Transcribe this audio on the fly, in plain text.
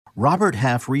Robert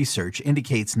Half research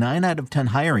indicates 9 out of 10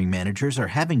 hiring managers are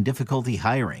having difficulty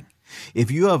hiring.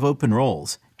 If you have open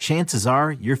roles, chances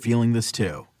are you're feeling this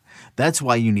too. That's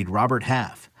why you need Robert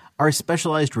Half. Our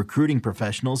specialized recruiting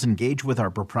professionals engage with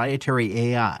our proprietary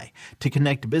AI to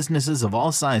connect businesses of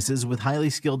all sizes with highly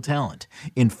skilled talent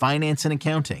in finance and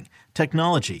accounting,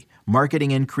 technology,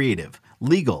 marketing and creative,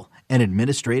 legal, and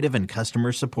administrative and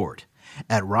customer support.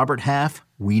 At Robert Half,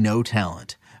 we know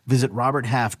talent. Visit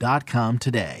roberthalf.com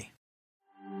today.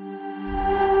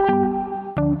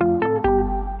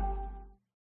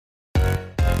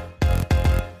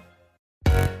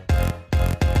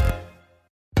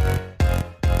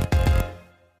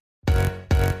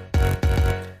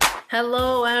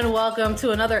 Hello and welcome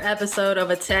to another episode of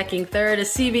Attacking Third, a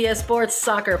CBS Sports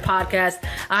soccer podcast.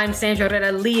 I'm Sandra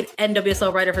Herrera, lead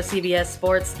NWSL writer for CBS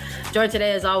Sports. Joined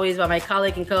today, as always, by my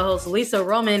colleague and co-host Lisa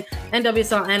Roman,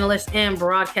 NWSL analyst and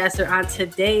broadcaster. On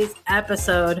today's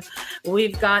episode,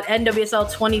 we've got NWSL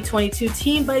 2022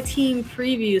 team-by-team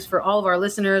previews for all of our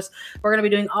listeners. We're going to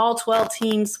be doing all 12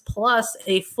 teams plus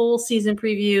a full season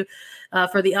preview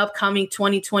for the upcoming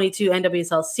 2022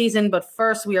 NWSL season. But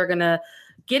first, we are going to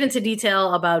get into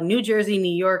detail about New Jersey,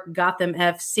 New York, Gotham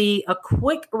FC. A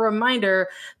quick reminder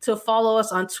to follow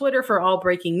us on Twitter for all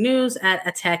breaking news at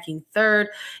Attacking Third.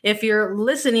 If you're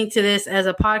listening to this as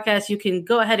a podcast, you can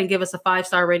go ahead and give us a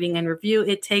 5-star rating and review.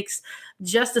 It takes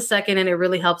just a second and it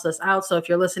really helps us out. So if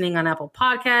you're listening on Apple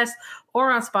Podcasts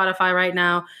or on Spotify right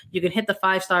now, you can hit the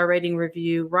 5-star rating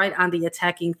review right on the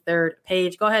Attacking Third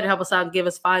page. Go ahead and help us out and give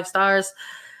us 5 stars.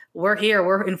 We're here.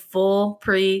 We're in full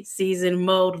preseason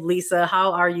mode. Lisa,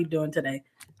 how are you doing today?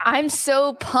 I'm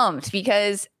so pumped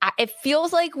because it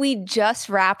feels like we just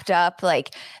wrapped up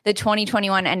like the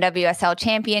 2021 NWSL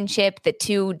Championship, the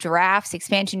 2 drafts,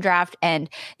 expansion draft and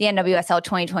the NWSL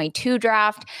 2022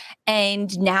 draft.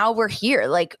 And now we're here.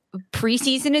 Like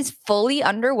preseason is fully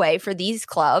underway for these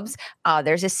clubs.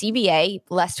 There's a CBA,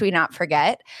 lest we not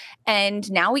forget. And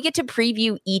now we get to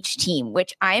preview each team,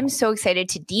 which I am so excited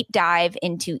to deep dive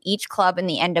into each club in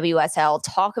the NWSL,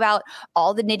 talk about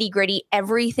all the nitty gritty,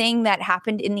 everything that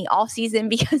happened in the offseason,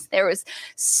 because there was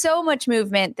so much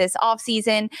movement this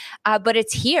offseason. But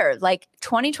it's here. Like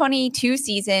 2022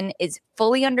 season is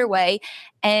fully underway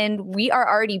and we are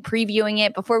already previewing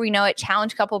it. Before we know it,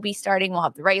 Challenge Cup will be starting. We'll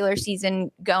have the regular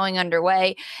season going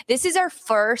underway. This is our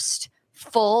first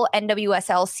full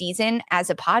NWSL season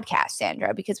as a podcast,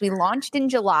 Sandra, because we launched in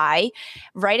July,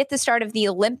 right at the start of the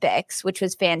Olympics, which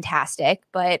was fantastic,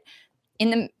 but in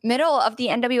the middle of the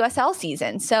NWSL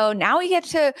season. So now we get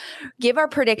to give our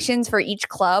predictions for each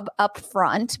club up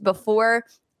front before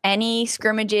any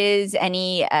scrimmages,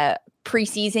 any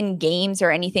preseason games or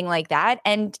anything like that,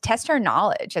 and test our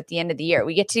knowledge at the end of the year.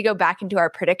 We get to go back into our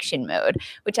prediction mode,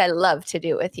 which I love to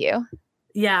do with you.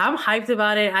 Yeah, I'm hyped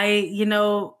about it.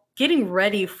 Getting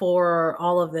ready for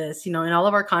all of this, and all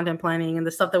of our content planning and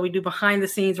the stuff that we do behind the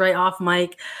scenes, right off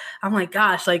mic. I'm like,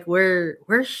 gosh, like we're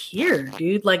here,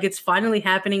 dude. Like it's finally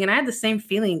happening. And I had the same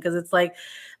feeling because it's like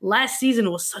last season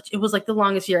it was like the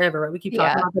longest year ever, right? We keep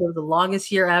talking about that it was the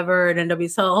longest year ever in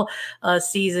NWSL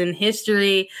season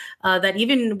history. That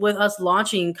even with us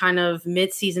launching kind of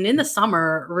mid-season in the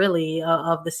summer, really,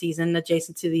 of the season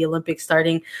adjacent to the Olympics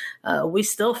starting, we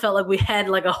still felt like we had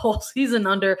like a whole season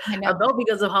under our belt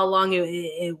because of how long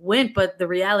it went. But the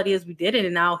reality is we did it.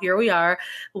 And now here we are.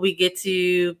 We get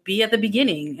to be at the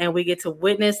beginning and we get to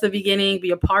witness the beginning, be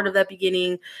a part of that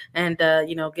beginning, and,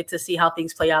 get to see how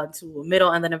things play out into a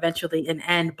middle and then eventually an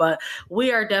end. But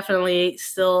we are definitely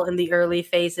still in the early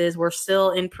phases. We're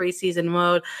still in preseason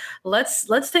mode. Let's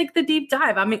take the deep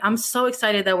dive. I mean, I'm so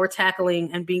excited that we're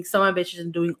tackling and being so ambitious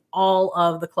and doing all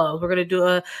of the clubs. We're going to do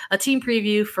a team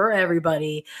preview for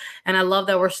everybody. And I love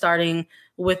that we're starting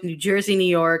with New Jersey, New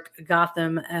York,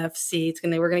 Gotham FC.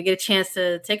 We're going to get a chance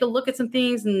to take a look at some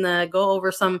things and go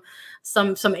over some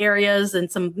areas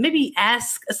and maybe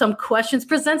ask some questions,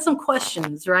 present some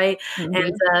questions, right? Mm-hmm.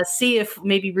 And see if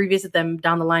maybe revisit them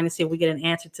down the line and see if we get an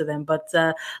answer to them. But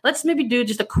let's maybe do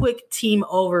just a quick team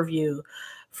overview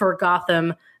for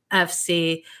Gotham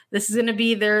FC. This is going to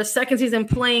be their second season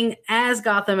playing as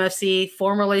Gotham FC,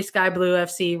 formerly Sky Blue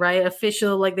FC, right?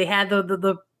 Official, like they had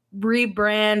the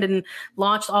rebrand and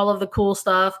launched all of the cool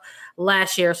stuff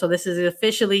last year. So this is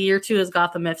officially year 2 as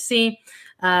Gotham FC.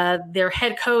 Their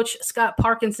head coach, Scott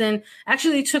Parkinson,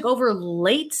 actually took over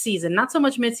late season, not so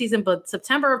much mid-season, but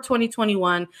September of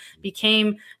 2021,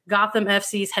 became Gotham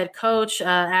FC's head coach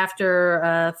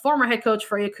after former head coach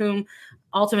Freya Coombe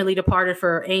ultimately departed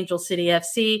for Angel City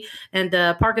FC. And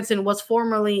Parkinson was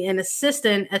formerly an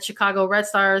assistant at Chicago Red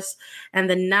Stars, and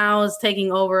then now is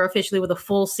taking over officially with a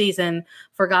full season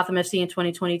for Gotham FC in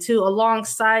 2022,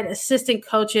 alongside assistant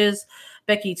coaches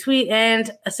Becky Tweet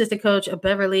and assistant coach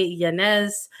Beverly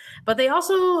Yanez. But they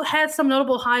also had some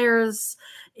notable hires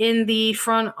in the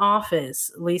front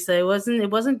office, Lisa. It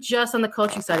wasn't just on the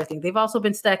coaching side of things. They've also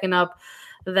been stacking up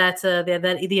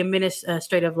the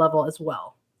administrative level as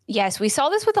well. Yes, we saw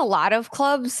this with a lot of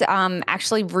clubs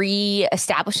actually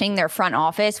re-establishing their front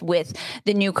office with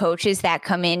the new coaches that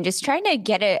come in, just trying to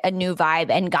get a new vibe.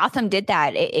 And Gotham did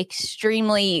that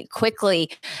extremely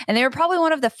quickly. And they were probably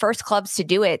one of the first clubs to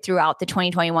do it throughout the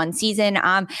 2021 season.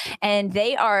 And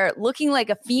they are looking like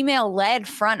a female-led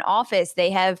front office. They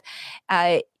have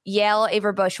Yael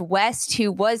Averbuch West,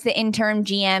 who was the interim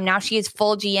GM. Now she is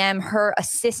full GM. Her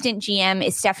assistant GM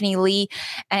is Stephanie Lee.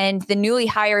 And the newly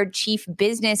hired chief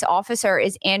business officer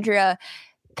is Andrea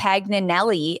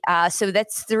Pagnanelli. So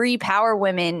that's 3 power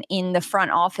women in the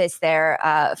front office there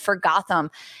for Gotham.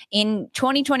 In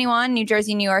 2021, New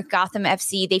Jersey, New York, Gotham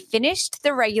FC, they finished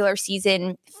the regular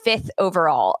season 5th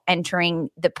overall, entering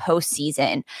the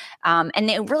postseason. And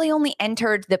they really only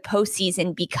entered the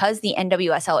postseason because the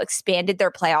NWSL expanded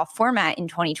their playoff format in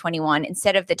 2021.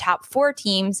 Instead of the top 4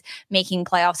 teams making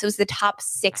playoffs, it was the top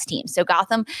 6 teams. So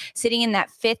Gotham sitting in that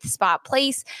 5th spot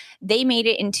place, they made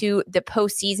it into the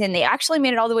postseason. They actually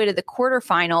made it all the way to the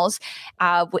quarterfinals.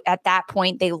 At that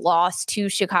point, they lost to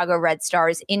Chicago Red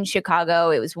Stars in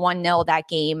Chicago. It was 1-0 that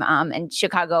game. And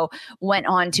Chicago went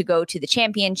on to go to the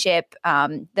championship,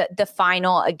 the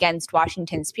final against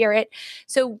Washington Spirit.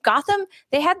 So Gotham,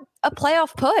 they had a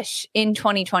playoff push in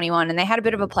 2021, and they had a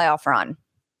bit of a playoff run.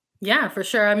 Yeah, for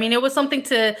sure. I mean, it was something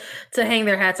to hang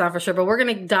their hats on for sure, but we're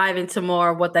going to dive into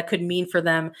more what that could mean for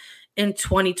them in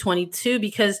 2022,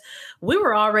 because we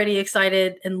were already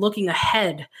excited and looking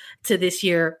ahead to this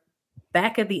year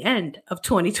back at the end of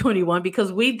 2021,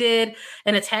 because we did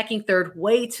an Attacking Third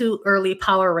way too early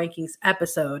power rankings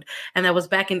episode. And that was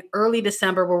back in early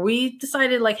December, where we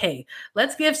decided like, hey,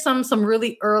 let's give some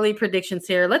really early predictions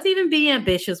here. Let's even be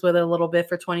ambitious with it a little bit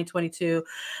for 2022.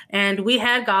 And we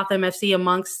had Gotham FC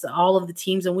amongst all of the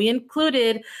teams, and we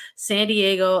included San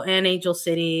Diego and Angel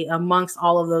City amongst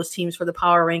all of those teams for the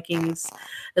power rankings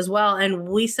as well. And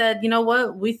we said, you know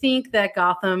what? We think that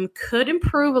Gotham could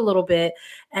improve a little bit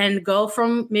and go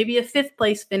from maybe a 5th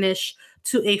place finish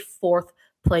to a 4th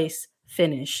place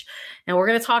finish. And we're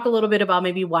going to talk a little bit about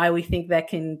maybe why we think that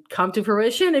can come to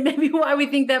fruition and maybe why we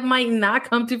think that might not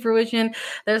come to fruition.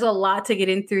 There's a lot to get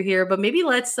into here, but maybe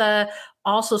let's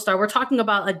also start. We're talking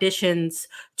about additions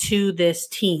to this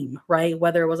team, right?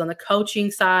 Whether it was on the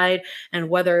coaching side and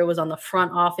whether it was on the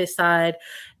front office side.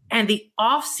 And the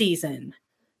off season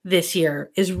this year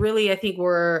is really, I think,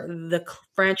 where the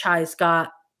franchise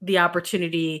got the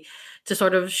opportunity to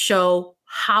sort of show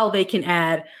how they can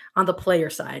add on the player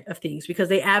side of things, because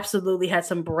they absolutely had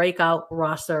some breakout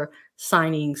roster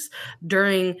signings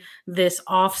during this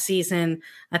off season.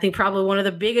 I think probably one of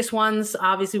the biggest ones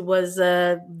obviously was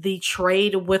the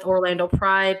trade with Orlando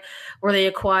Pride, where they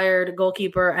acquired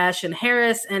goalkeeper Ashton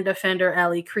Harris and defender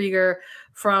Ali Krieger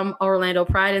from Orlando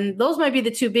Pride. And those might be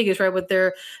the 2 biggest, right? With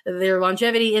their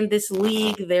longevity in this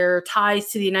league, their ties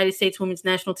to the United States women's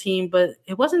national team. But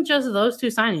it wasn't just those 2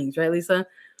 signings, right, Lisa?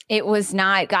 It was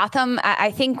not. Gotham,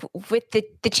 I think with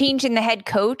the change in the head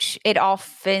coach, it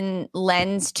often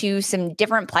lends to some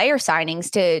different player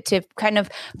signings to kind of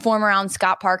form around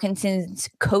Scott Parkinson's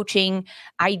coaching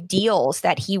ideals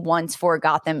that he wants for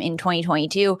Gotham in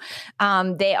 2022.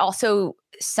 They also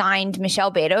signed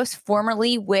Michelle Betos,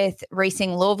 formerly with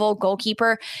Racing Louisville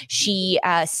goalkeeper. She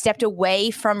stepped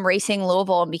away from Racing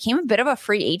Louisville and became a bit of a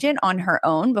free agent on her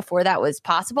own before that was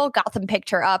possible. Gotham picked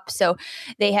her up. So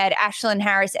they had Ashlyn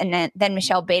Harris and then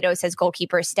Michelle Betos as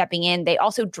goalkeeper stepping in. They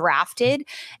also drafted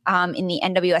in the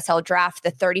NWSL draft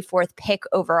the 34th pick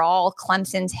overall,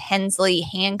 Clemson's Hensley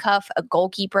Handcuff, a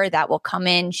goalkeeper that will come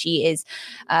in. She is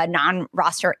a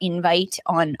non-roster invite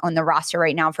on the roster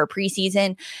right now for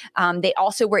preseason. They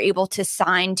also were able to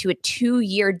sign to a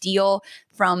 2-year deal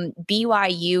from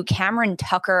BYU, Cameron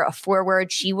Tucker, a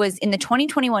forward. She was in the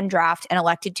 2021 draft and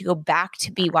elected to go back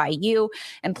to BYU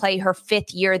and play her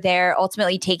 5th year there,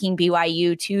 ultimately taking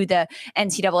BYU to the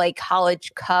NCAA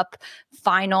College Cup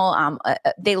final.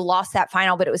 They lost that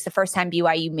final, but it was the first time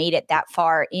BYU made it that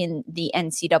far in the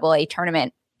NCAA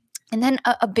tournament. And then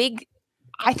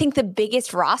I think the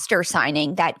biggest roster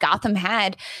signing that Gotham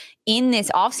had in this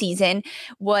offseason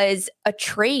was a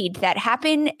trade that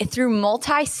happened through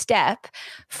multi-step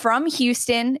from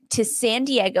Houston to San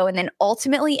Diego and then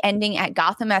ultimately ending at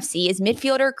Gotham FC is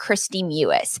midfielder Kristie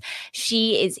Mewis.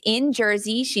 She is in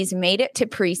Jersey. She's made it to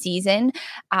preseason.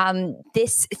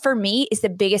 This, for me, is the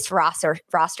biggest roster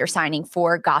signing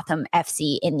for Gotham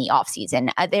FC in the offseason.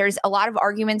 There's a lot of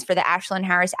arguments for the Ashlyn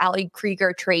Harris, Ali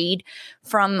Krieger trade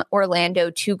from Orlando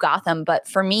to Gotham, but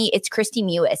for me, it's Kristie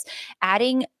Mewis.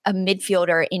 Adding a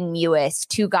midfielder in Mewis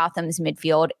to Gotham's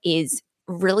midfield is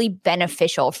really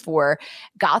beneficial for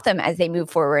Gotham as they move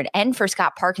forward and for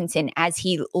Scott Parkinson as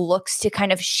he looks to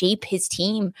kind of shape his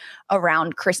team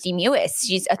around Kristie Mewis.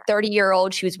 She's a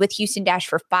 30-year-old. She was with Houston Dash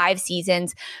for 5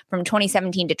 seasons from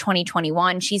 2017 to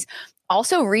 2021. She's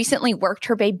also recently worked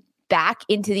her way back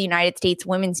into the United States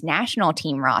women's national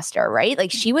team roster, right? Like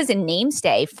she was a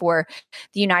namestay for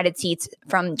the United States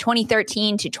from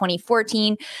 2013 to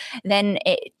 2014. Then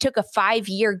it took a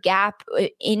 5-year gap.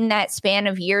 In that span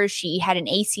of years, she had an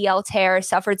ACL tear,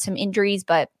 suffered some injuries,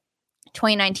 but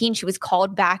 2019, she was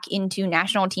called back into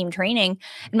national team training.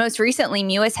 And most recently,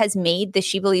 Mewis has made the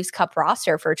She Believes Cup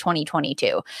roster for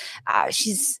 2022.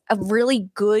 She's a really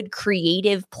good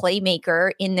creative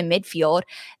playmaker in the midfield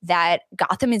that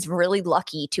Gotham is really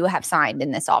lucky to have signed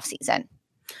in this offseason.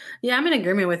 Yeah, I'm in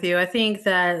agreement with you. I think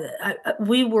that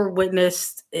we were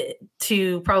witness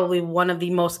to probably one of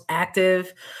the most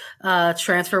active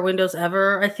transfer windows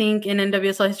ever, I think, in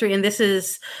NWSL history. And this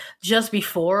is just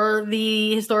before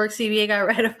the historic CBA got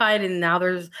ratified. And now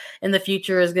in the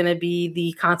future is going to be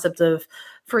the concept of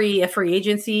a free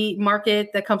agency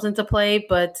market that comes into play.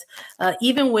 But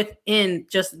even within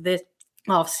just this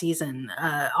off season,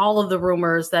 all of the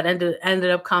rumors that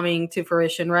ended up coming to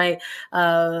fruition, right?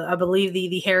 I believe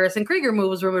the Harris and Krieger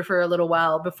move was rumored for a little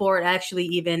while before it actually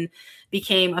even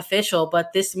became official.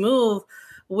 But this move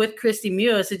with Kristie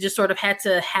Mewis, it just sort of had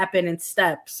to happen in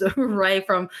steps, right?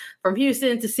 From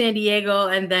Houston to San Diego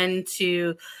and then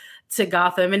to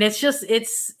Gotham. And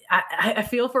I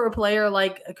feel for a player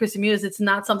like Kristie Mewis, it's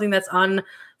not something that's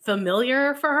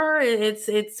unfamiliar for her.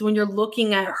 It's when you're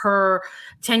looking at her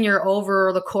tenure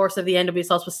over the course of the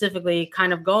NWSL specifically,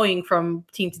 kind of going from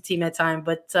team to team at time,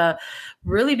 but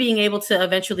really being able to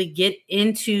eventually get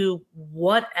into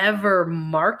whatever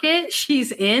market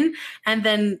she's in and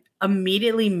then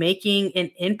immediately making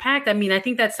an impact. I mean, I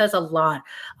think that says a lot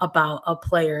about a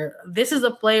player. This is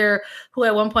a player who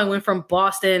at one point went from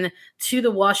Boston to the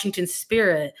Washington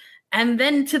Spirit and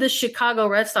then to the Chicago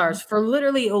Red Stars for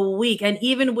literally a week. And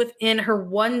even within her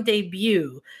one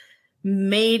debut,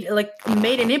 made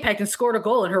an impact and scored a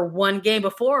goal in her one game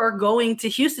before going to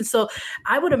Houston. So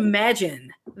I would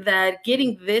imagine that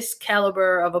getting this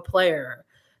caliber of a player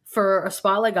for a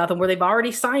spot like Gotham, where they've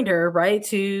already signed her, right,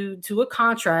 to a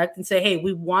contract and say, hey,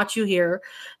 we want you here,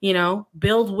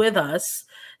 build with us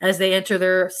as they enter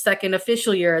their second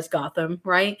official year as Gotham,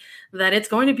 right? That it's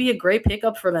going to be a great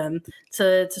pickup for them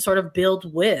to sort of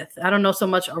build with. I don't know so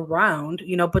much around,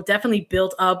 but definitely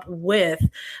build up with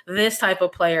this type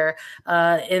of player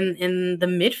in the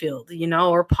midfield,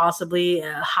 or possibly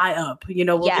high up.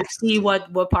 We'll Yes. see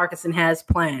what Parkinson has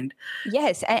planned.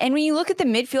 Yes. And when you look at the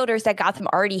midfielders that Gotham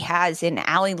already has in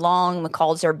Ali Long,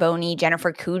 McCall Zerboni,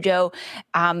 Jennifer Cujo,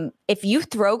 if you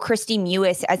throw Kristie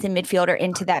Mewis as a midfielder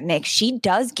into that mix, she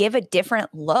does give a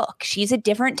different look. She's a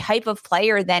different type of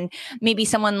player than maybe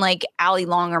someone like Ali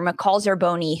Long or McCall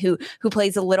Zerboni who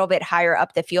plays a little bit higher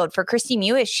up the field. For Kristie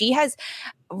Mewis, she has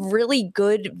really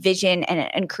good vision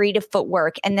and creative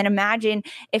footwork. And then imagine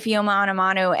if Yoma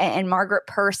Onumonu and Margaret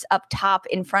Purse up top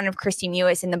in front of Kristie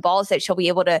Mewis and the balls that she'll be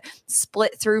able to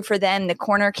split through for them, the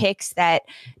corner kicks that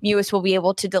Mewis will be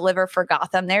able to deliver for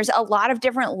Gotham. There's a lot of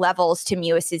different levels to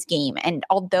Mewis's game. And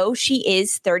although she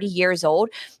is 30 years old,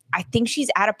 I think she's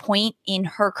at a point in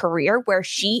her career where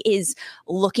she is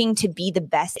looking to be the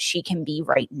best she can be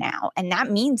right now. And that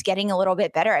means getting a little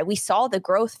bit better. We saw the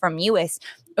growth from Mewis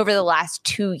over the last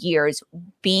 2 years,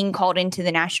 being called into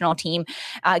the national team,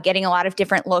 getting a lot of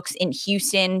different looks in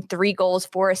Houston, 3 goals,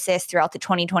 4 assists throughout the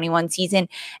 2021 season,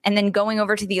 and then going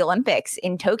over to the Olympics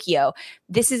in Tokyo.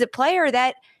 This is a player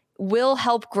that will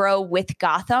help grow with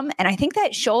Gotham. And I think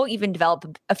that she'll even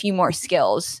develop a few more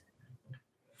skills.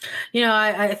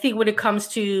 I think when it comes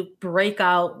to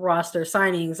breakout roster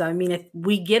signings, I mean, if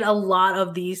we get a lot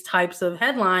of these types of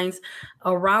headlines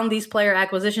around these player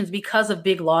acquisitions because of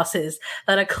big losses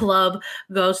that a club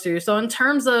goes through. So in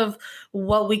terms of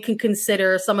what we can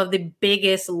consider some of the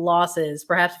biggest losses,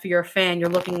 perhaps if you're a fan, you're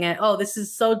looking at, this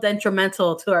is so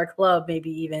detrimental to our club,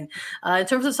 maybe even. In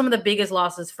terms of some of the biggest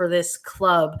losses for this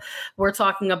club, we're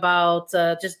talking about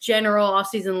just general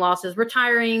offseason losses,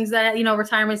 retirements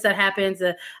that happens,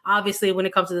 Obviously, when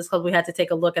it comes to this club, we had to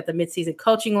take a look at the midseason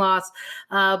coaching loss.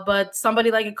 But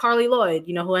somebody like a Carly Lloyd,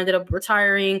 who ended up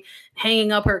retiring,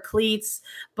 hanging up her cleats.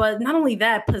 But not only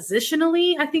that,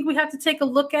 positionally, I think we have to take a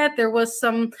look at. There was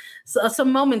some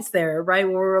moments there, right,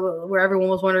 where everyone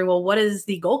was wondering, well, what is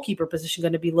the goalkeeper position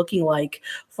going to be looking like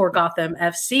for Gotham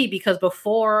FC? Because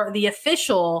before the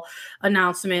official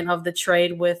announcement of the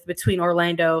trade between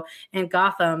Orlando and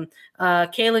Gotham,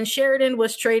 Kaylin Sheridan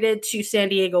was traded to San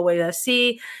Diego Wave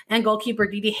FC, and goalkeeper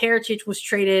Didi Heritage was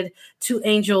traded to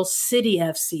Angel City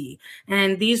FC.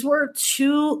 And these were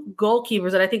two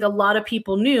goalkeepers that I think a lot of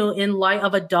people knew in light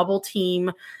of a double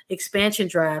team expansion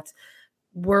draft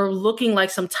were looking like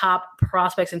some top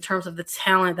prospects in terms of the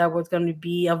talent that was going to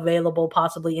be available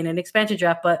possibly in an expansion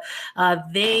draft. But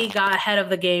they got ahead of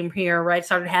the game here, right?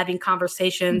 Started having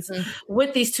conversations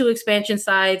with these two expansion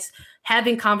sides,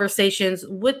 having conversations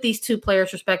with these two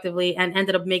players respectively, and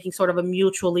ended up making sort of a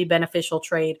mutually beneficial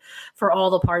trade for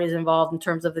all the parties involved in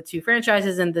terms of the two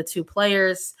franchises and the two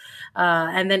players.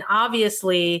 And then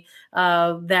obviously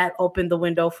that opened the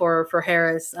window for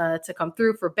Harris to come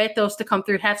through, for Betos to come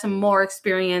through, have some more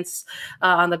experience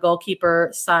on the goalkeeper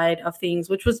side of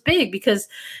things, which was big because,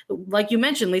 like you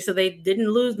mentioned, Lisa, they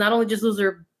didn't not only just lose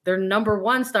their number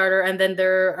one starter and then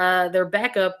their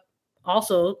backup,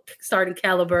 also starting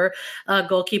caliber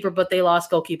goalkeeper, but they lost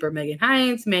goalkeeper Megan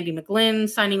Hines, Mandy McGlynn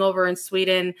signing over in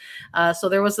Sweden. So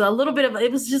there was a little bit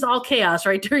it was just all chaos,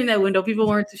 right? During that window, people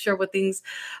weren't too sure what things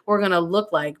were going to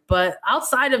look like. But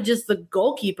outside of just the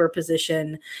goalkeeper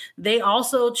position, they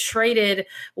also traded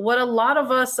what a lot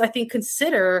of us, I think,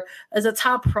 consider as a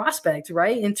top prospect,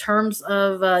 right? In terms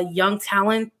of young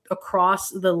talent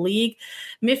across the league.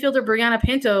 Midfielder Brianna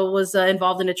Pinto was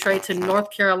involved in a trade to North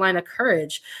Carolina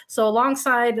Courage. So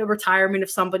alongside the retirement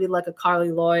of somebody like a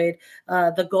Carly Lloyd,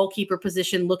 the goalkeeper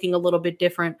position looking a little bit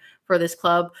different for this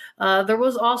club, there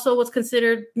was also what's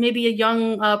considered maybe a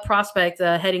young prospect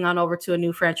heading on over to a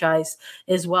new franchise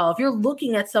as well. If you're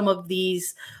looking at some of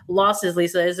these losses,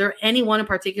 Lisa, is there anyone in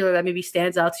particular that maybe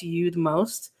stands out to you the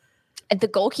most? The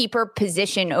goalkeeper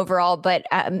position overall, but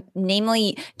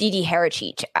namely Didi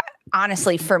Heritage,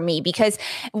 honestly, for me, because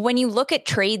when you look at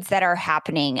trades that are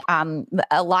happening,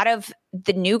 a lot of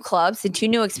the new clubs, the two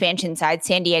new expansion sides,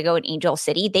 San Diego and Angel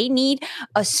City, they need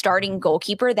a starting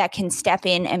goalkeeper that can step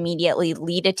in immediately,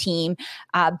 lead a team,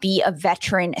 be a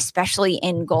veteran, especially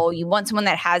in goal. You want someone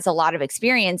that has a lot of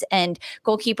experience. And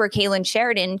goalkeeper Kaylin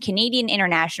Sheridan, Canadian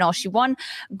international, she won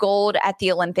gold at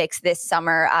the Olympics this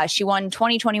summer. She won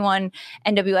 2021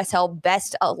 NWSL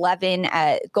Best 11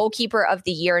 Goalkeeper of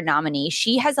the Year nominee.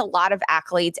 She has a lot of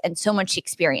accolades and so much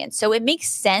experience. So it makes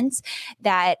sense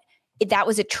that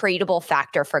was a tradable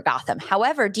factor for Gotham.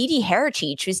 However, Didi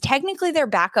Heritage, who's technically their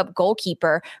backup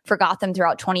goalkeeper for Gotham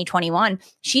throughout 2021,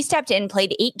 she stepped in,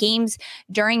 played 8 games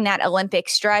during that Olympic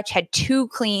stretch, had 2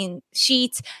 clean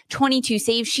sheets, 22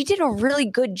 saves. She did a really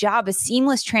good job, a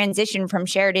seamless transition from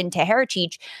Sheridan to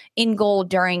Heritage in goal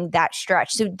during that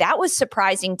stretch. So that was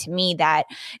surprising to me that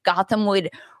Gotham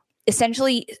would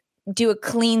essentially do a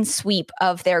clean sweep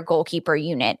of their goalkeeper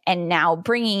unit. And now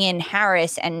bringing in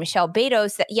Harris and Michelle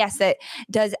Betos, that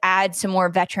does add some more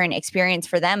veteran experience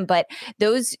for them. But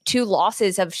those 2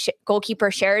 losses of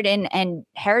goalkeeper Sheridan and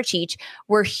Heritage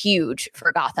were huge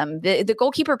for Gotham. The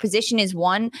goalkeeper position is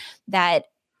one that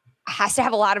has to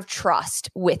have a lot of trust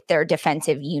with their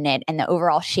defensive unit and the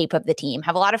overall shape of the team,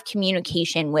 have a lot of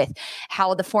communication with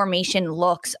how the formation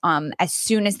looks as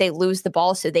soon as they lose the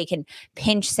ball so they can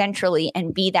pinch centrally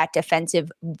and be that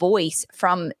defensive voice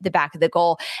from the back of the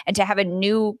goal. And to have a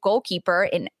new goalkeeper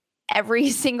in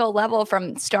every single level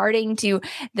from starting to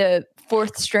the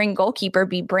 4th string goalkeeper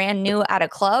be brand new at a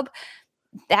club,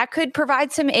 that could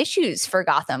provide some issues for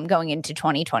Gotham going into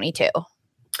 2022.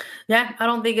 Yeah, I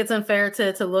don't think it's unfair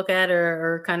to look at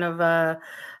or kind of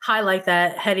highlight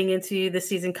that heading into the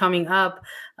season coming up.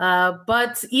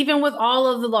 But even with all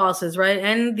of the losses, right,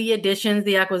 and the additions,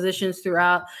 the acquisitions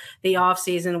throughout the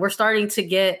offseason, we're starting to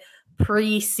get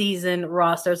preseason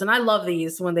rosters. And I love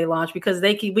these when they launch because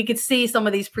we could see some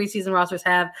of these preseason rosters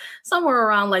have somewhere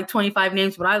around like 25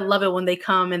 names, but I love it when they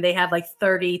come and they have like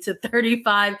 30 to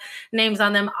 35 names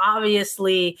on them.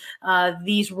 Obviously,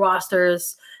 these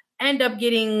rosters end up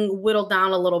getting whittled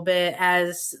down a little bit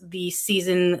as the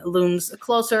season looms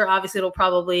closer. Obviously, it'll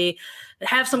probably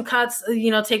have some cuts,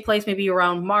 take place maybe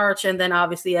around March, and then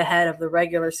obviously ahead of the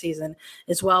regular season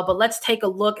as well. But let's take a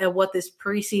look at what this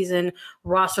preseason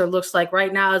roster looks like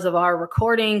right now as of our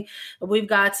recording. We've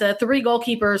got 3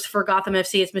 goalkeepers for Gotham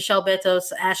FC. It's Michelle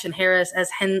Betos, Ashlyn Harris as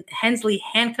Hensley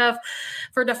Handcuff.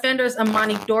 For defenders,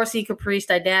 Amani Dorsey, Caprice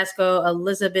Didasco,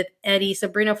 Elizabeth Eddy,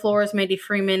 Sabrina Flores, Mandy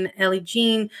Freeman, Ellie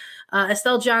Jean,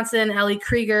 Estelle Johnson, Ellie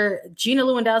Krieger, Gina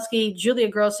Lewandowski, Julia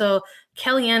Grosso,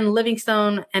 Kellyanne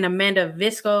Livingstone, and Amanda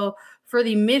Visco. For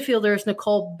the midfielders,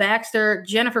 Nicole Baxter,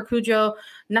 Jennifer Cujo,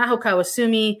 Naho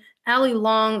Kawasumi, Ali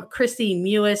Long, Christy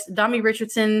Mewis, Dami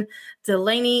Richardson,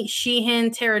 Delaney Sheehan,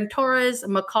 Taryn Torres,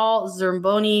 McCall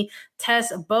Zerboni,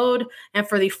 Tess Bode. And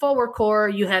for the forward core,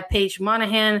 you have Paige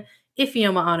Monahan,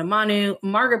 Ifeoma Onumanu,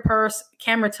 Margaret Purse,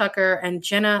 Cameron Tucker, and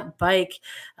Jenna Bike.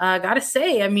 Gotta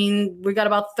say, we got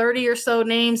about 30 or so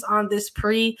names on this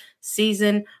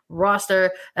preseason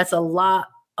roster. That's a lot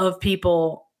of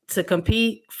people to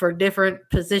compete for different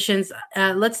positions.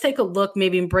 Let's take a look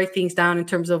maybe and break things down in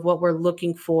terms of what we're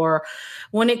looking for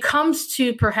when it comes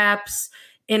to perhaps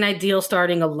an ideal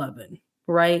starting 11,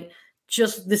 right?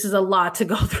 Just this is a lot to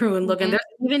go through and look. Mm-hmm. And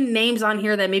there's even names on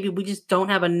here that maybe we just don't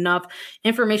have enough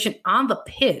information on the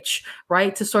pitch,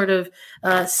 right, to sort of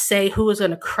say who is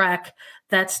going to crack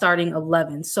that starting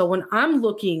 11. So when I'm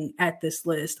looking at this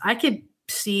list, I could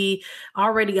see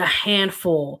already a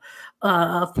handful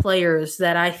of players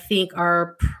that I think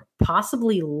are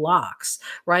possibly locks,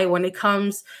 right? When it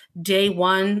comes day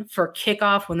one for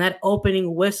kickoff, when that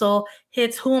opening whistle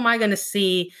hits, who am I going to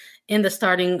see in the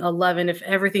starting 11 if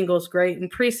everything goes great in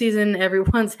preseason,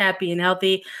 everyone's happy and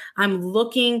healthy? I'm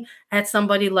looking at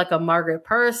somebody like a Margaret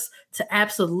Purse to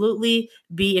absolutely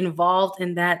be involved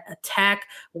in that attack.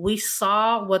 We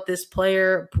saw what this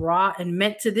player brought and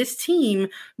meant to this team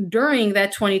during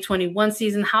that 2021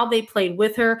 season, how they played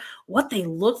with her, what they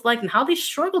looked like, and how they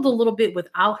struggled a little bit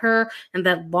without her and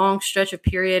that long stretch of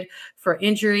period for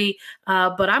injury.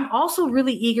 But I'm also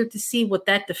really eager to see what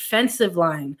that defensive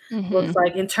line looks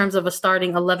like in terms of a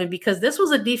starting 11, because this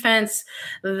was a defense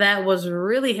that was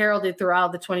really heralded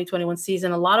throughout the 2021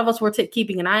 season. A lot of us were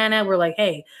keeping an eye on it. We're like,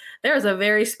 hey, there's a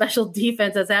very special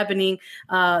defense that's happening,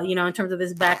 in terms of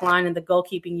this back line and the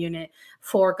goalkeeping unit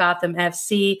for Gotham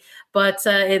FC. But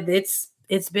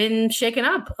it's been shaken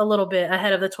up a little bit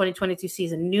ahead of the 2022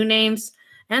 season. New names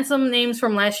and some names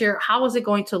from last year. How is it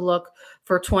going to look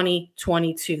for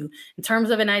 2022? In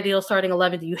terms of an ideal starting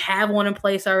 11, do you have one in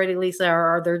place already, Lisa, or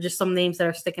are there just some names that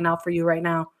are sticking out for you right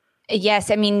now? Yes.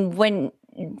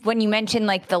 When you mention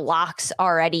like the locks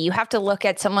already, you have to look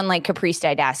at someone like Caprice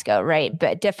Didasco, right?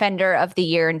 But defender of the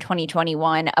year in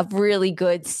 2021, a really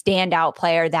good standout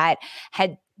player that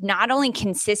had not only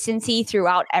consistency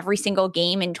throughout every single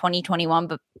game in 2021,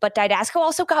 but Didasco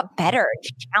also got better.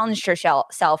 She challenged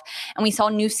herself, and we saw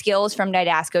new skills from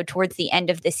Didasco towards the end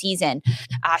of the season.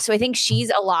 So I think she's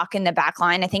a lock in the back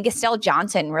line. I think Estelle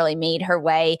Johnson really made her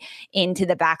way into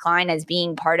the back line as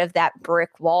being part of that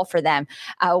brick wall for them.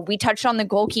 We touched on the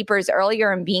goalkeepers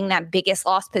earlier and being that biggest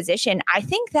lost position. I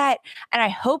think that, and I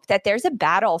hope that there's a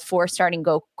battle for starting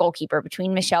goalkeeper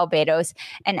between Michelle Betos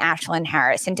and Ashlyn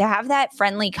Harris, and to have that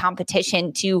friendly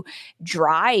competition to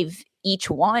drive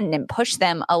each one and push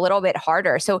them a little bit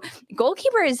harder. So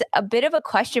goalkeeper is a bit of a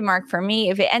question mark for me.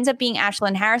 If it ends up being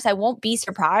Ashlyn Harris, I won't be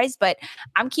surprised, but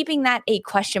I'm keeping that a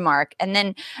question mark. And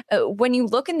then when you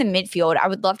look in the midfield, I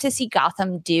would love to see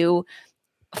Gotham do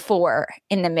 4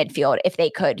 in the midfield if they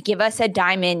could. Give us a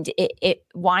diamond,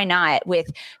 why not,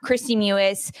 with Christy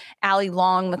Mewis, Ali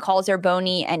Long, McCall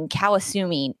Zerboni, and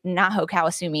Naho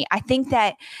Kawasumi. I think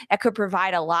that could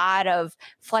provide a lot of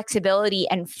flexibility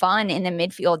and fun in the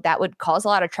midfield that would cause a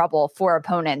lot of trouble for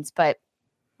opponents. But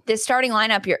this starting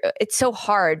lineup, it's so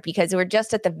hard because we're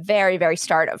just at the very, very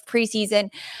start of preseason.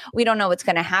 We don't know what's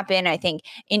going to happen. I think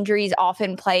injuries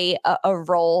often play a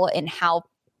role in how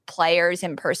players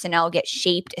and personnel get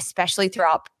shaped, especially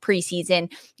throughout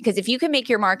preseason, because if you can make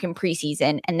your mark in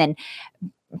preseason and then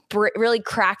really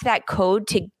crack that code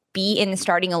to be in the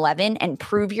starting 11 and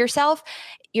prove yourself,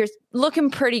 you're looking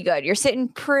pretty good. You're sitting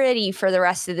pretty for the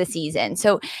rest of the season.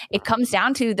 So it comes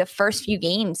down to the first few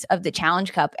games of the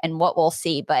Challenge Cup and what we'll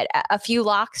see. But a few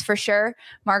locks for sure.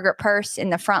 Margaret Purse in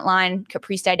the front line,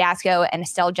 Caprice Didasco, and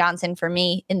Estelle Johnson for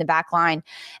me in the back line.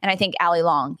 And I think Ali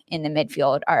Long in the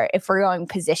midfield are, if we're going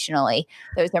positionally,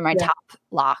 those are my top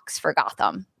locks for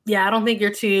Gotham. Yeah, I don't think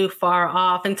you're too far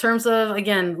off in terms of,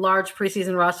 again, large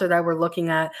preseason roster that we're looking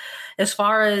at. As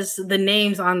far as the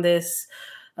names on this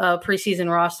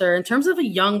preseason roster in terms of a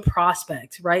young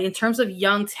prospect, right? In terms of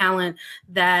young talent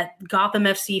that Gotham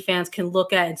FC fans can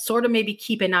look at and sort of maybe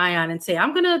keep an eye on and say,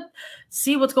 I'm going to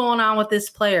see what's going on with this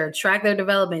player, track their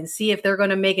development, see if they're going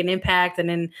to make an impact. And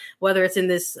then whether it's in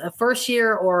this first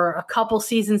year or a couple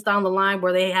seasons down the line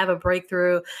where they have a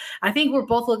breakthrough, I think we're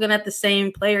both looking at the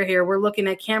same player here. We're looking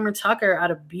at Cameron Tucker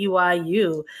out of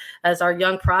BYU as our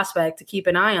young prospect to keep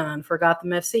an eye on for Gotham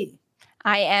FC.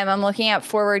 I am. I'm looking at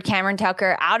forward Cameron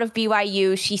Tucker out of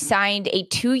BYU. She signed a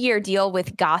 2-year deal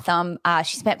with Gotham.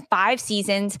 She spent 5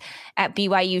 seasons at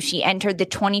BYU. She entered the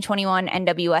 2021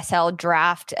 NWSL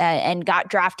draft and got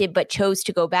drafted, but chose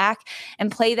to go back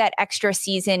and play that extra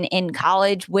season in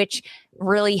college, which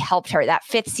really helped her. That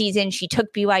 5th season, she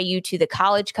took BYU to the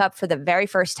College Cup for the very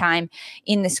first time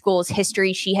in the school's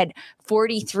history. She had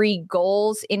 43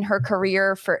 goals in her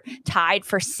career, tied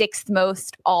for 6th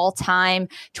most all time,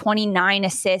 29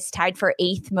 assists, tied for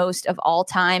 8th most of all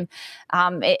time.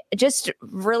 Just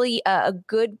really a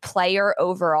good player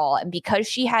overall. And because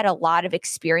she had a lot of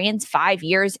experience, 5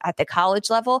 years at the college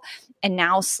level, and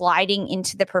now sliding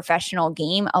into the professional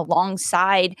game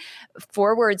alongside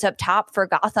forwards up top for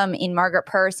Gotham in Margaret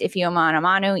Purse, Ifeoma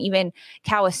Onumonu, even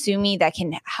Kawasumi, that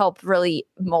can help really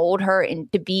mold her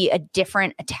to be a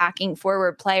different attacking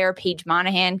forward player. Paige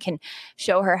Monahan can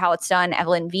show her how it's done.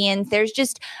 Evelyn Vians. There's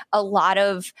just a lot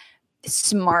of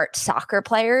smart soccer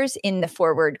players in the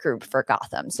forward group for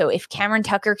Gotham. So if Cameron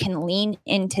Tucker can lean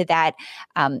into that,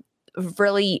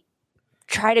 really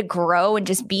try to grow and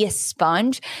just be a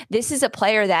sponge, this is a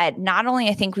player that not only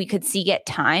I think we could see get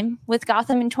time with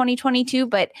Gotham in 2022,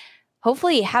 but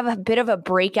hopefully have a bit of a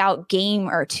breakout game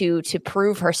or two to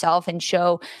prove herself and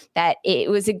show that it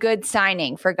was a good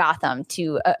signing for Gotham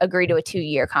to agree to a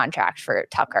 2-year contract for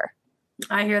Tucker.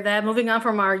 I hear that. Moving on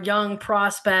from our young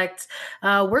prospects,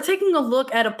 we're taking a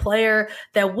look at a player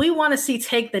that we want to see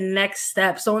take the next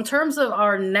step. So in terms of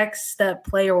our next step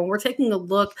player, when we're taking a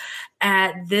look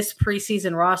at this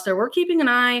preseason roster, we're keeping an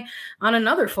eye on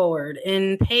another forward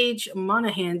in Paige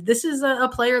Monahan. This is a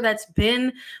player that's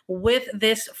been with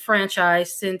this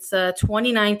franchise since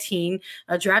 2019,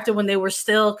 drafted when they were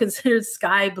still considered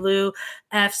Sky Blue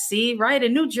FC, right? A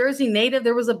New Jersey native.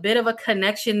 There was a bit of a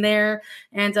connection there.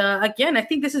 And again, I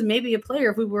think this is maybe a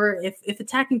player if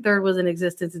attacking third was in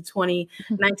existence in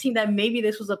 2019, that maybe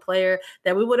this was a player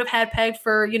that we would have had pegged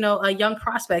for, a young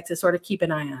prospect to sort of keep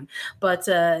an eye on. But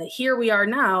here we are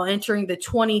now entering the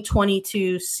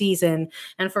 2022 season.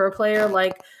 And for a player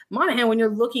like Monahan, when you're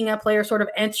looking at players sort of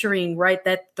entering, right,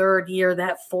 that 3rd year,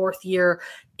 that 4th year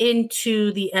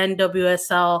into the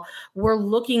NWSL, we're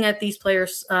looking at these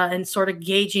players and sort of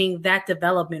gauging that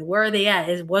development. Where are they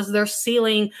at? Was their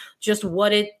ceiling just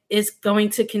what it is going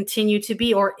to continue to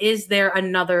be, or is there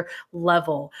another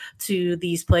level to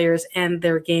these players and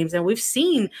their games? And we've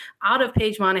seen out of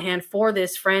Paige Monahan for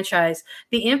this franchise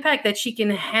the impact that she can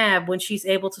have when she's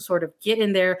able to sort of get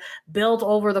in there, build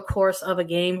over the course of a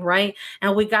game, right?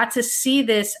 And we got to see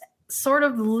this sort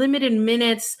of limited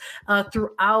minutes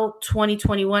throughout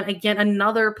 2021. Again,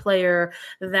 another player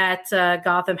that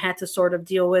Gotham had to sort of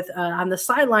deal with on the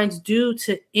sidelines due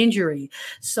to injury.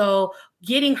 So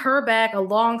getting her back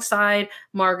alongside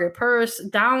Margaret Purse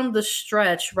down the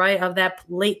stretch, right, of that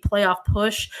late playoff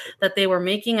push that they were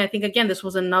making. I think, again, this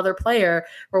was another player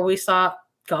where we saw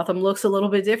Gotham looks a little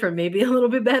bit different, maybe a little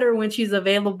bit better when she's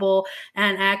available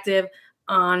and active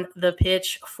on the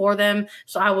pitch for them.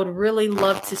 So I would really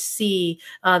love to see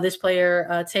this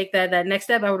player take that next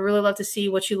step. I would really love to see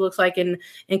what she looks like in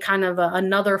kind of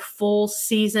another full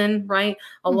season, right?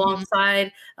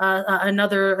 Alongside a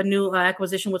new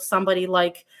acquisition with somebody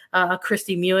like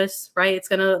Christy Mewis, right? It's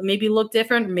going to maybe look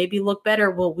different, maybe look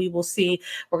better. We will see.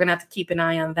 We're going to have to keep an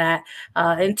eye on that.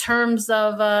 In terms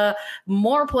of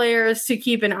more players to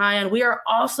keep an eye on, we are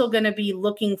also going to be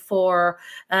looking for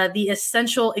the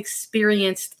essential experienced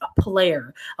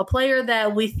player, a player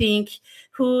that we think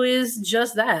who is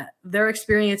just that. Their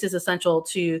experience is essential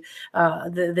to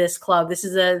this club. This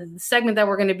is a segment that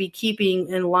we're going to be keeping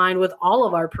in line with all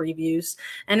of our previews.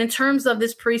 And in terms of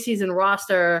this preseason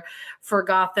roster for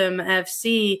Gotham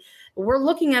FC, we're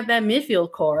looking at that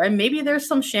midfield core, and maybe there's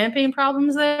some champagne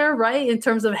problems there, right? In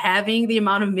terms of having the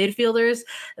amount of midfielders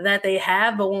that they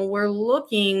have. But when we're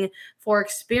looking for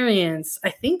experience, I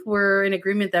think we're in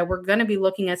agreement that we're going to be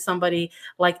looking at somebody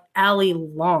like Allie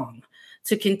Long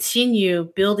to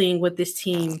continue building with this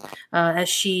team as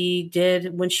she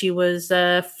did when she was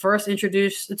first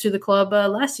introduced to the club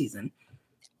last season.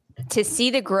 to see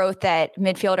the growth that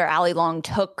midfielder Allie Long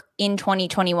took in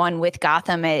 2021 with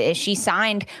Gotham, as she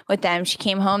signed with them, she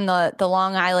came home, the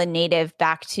Long Island native,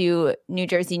 back to New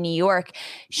Jersey, New York.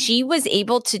 She was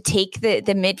able to take the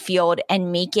midfield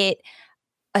and make it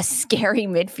a scary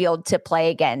midfield to play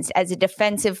against. As a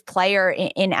defensive player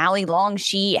in Allie Long,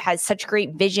 she has such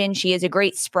great vision. She has a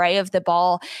great spray of the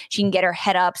ball. She can get her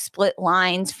head up, split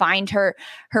lines, find her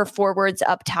forwards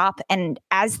up top. And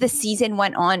as the season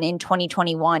went on in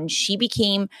 2021, she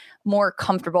became more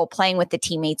comfortable playing with the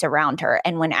teammates around her.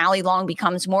 And when Allie Long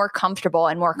becomes more comfortable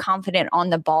and more confident on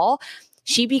the ball,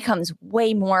 she becomes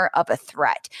way more of a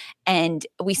threat. And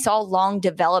we saw Long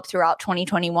develop throughout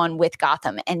 2021 with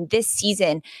Gotham. And this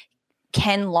season,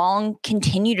 can Long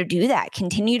continue to do that,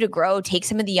 continue to grow, take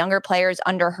some of the younger players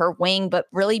under her wing, but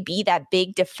really be that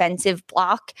big defensive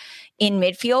block in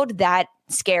midfield that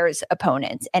scares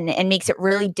opponents and makes it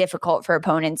really difficult for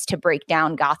opponents to break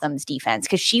down Gotham's defense,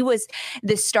 because she was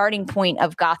the starting point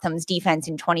of Gotham's defense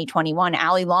in 2021,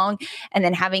 Allie Long, and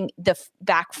then having the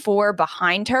back four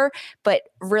behind her. But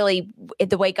really,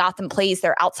 the way Gotham plays,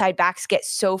 their outside backs get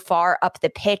so far up the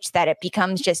pitch that it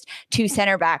becomes just two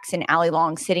center backs and Allie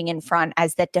Long sitting in front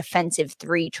as that defensive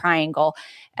three triangle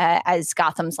as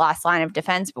Gotham's last line of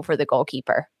defense before the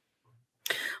goalkeeper.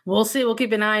 We'll see. We'll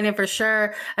keep an eye on it for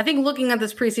sure. I think looking at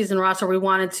this preseason roster, we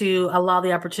wanted to allow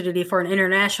the opportunity for an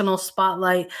international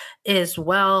spotlight as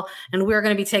well. And we're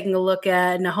going to be taking a look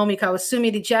at Naomi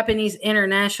Kawasumi, the Japanese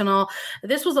international.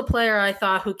 This was a player I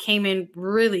thought who came in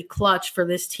really clutch for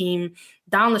this team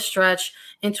down the stretch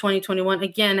in 2021.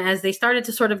 Again, as they started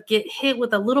to sort of get hit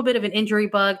with a little bit of an injury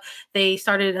bug, they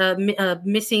started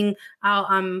missing out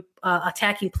on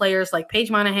attacking players like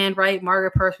Paige Monahan, right?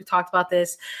 Margaret Purce, we talked about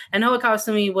this. And Naomi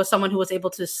Kawasumi was someone who was able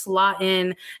to slot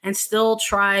in and still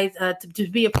try to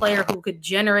be a player who could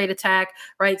generate attack,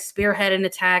 right? Spearhead an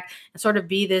attack and sort of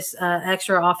be this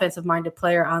extra offensive-minded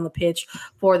player on the pitch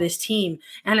for this team.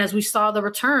 And as we saw the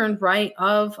return, right,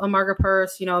 of a Margaret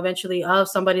Purce, eventually of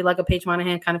somebody like a Paige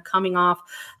Monahan kind of coming off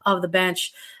of the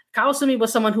bench, Kawasumi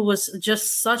was someone who was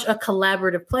just such a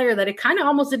collaborative player that it kind of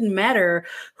almost didn't matter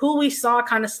who we saw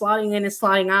kind of slotting in and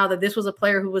slotting out, that this was a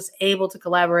player who was able to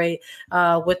collaborate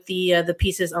with the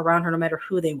pieces around her, no matter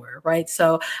who they were, right?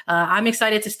 So I'm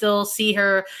excited to still see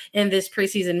her in this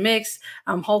preseason mix.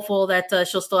 I'm hopeful that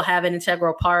she'll still have an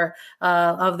integral part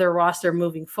of their roster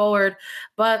moving forward.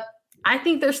 But I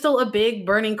think there's still a big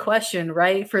burning question,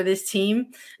 right, for this team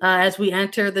as we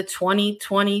enter the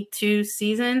 2022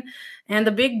 season. And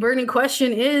the big burning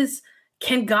question is,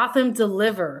 can Gotham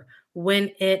deliver when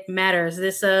it matters?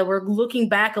 We're looking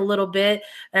back a little bit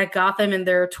at Gotham and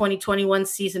their 2021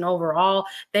 season overall.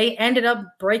 They ended up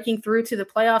breaking through to the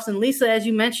playoffs. And Lisa, as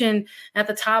you mentioned at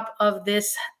the top of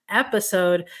this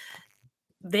episode,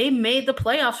 they made the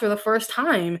playoffs for the first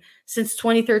time since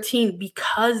 2013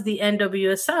 because the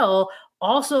NWSL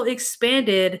also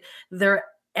expanded their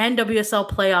NWSL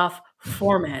playoff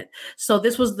format. So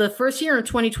this was the first year in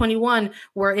 2021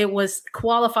 where it was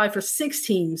qualified for 6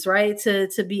 teams, right?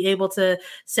 To be able to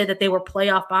say that they were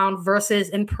playoff bound versus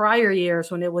in prior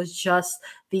years when it was just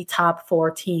the top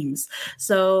 4 teams.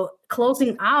 So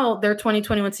closing out their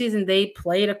 2021 season, they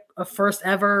played a first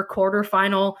ever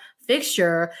quarterfinal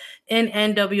fixture in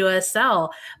NWSL,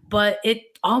 but it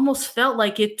almost felt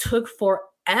like it took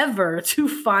forever to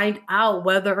find out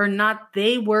whether or not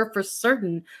they were for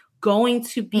certain going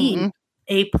to be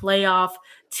a playoff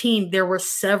team. There were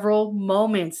several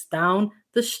moments down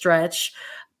the stretch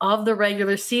of the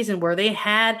regular season where they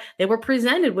were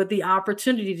presented with the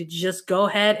opportunity to just go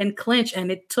ahead and clinch.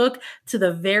 And it took to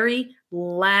the very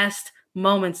last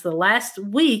moments, the last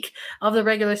week of the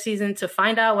regular season, to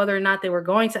find out whether or not they were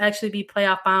going to actually be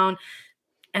playoff bound.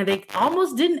 And they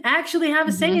almost didn't actually have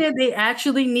a say in it. They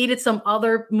actually needed some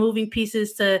other moving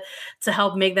pieces to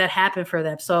help make that happen for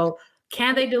them. So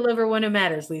can they deliver when it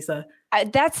matters, Lisa?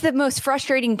 That's the most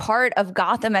frustrating part of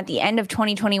Gotham at the end of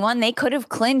 2021. They could have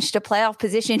clinched a playoff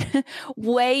position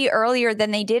way earlier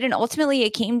than they did. And ultimately,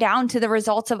 it came down to the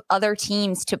results of other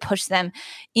teams to push them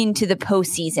into the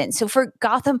postseason. So for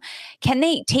Gotham, can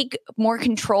they take more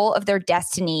control of their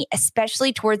destiny,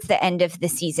 especially towards the end of the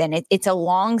season? It's a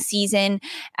long season.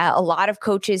 A lot of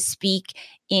coaches speak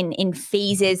in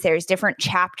phases. There's different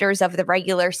chapters of the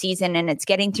regular season, and it's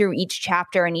getting through each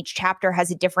chapter, and each chapter has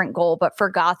a different goal. But for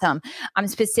Gotham, I'm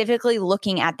specifically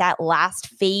looking at that last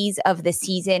phase of the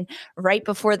season right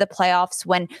before the playoffs,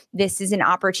 when this is an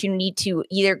opportunity to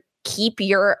either keep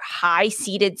your high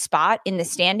seeded spot in the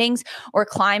standings or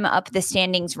climb up the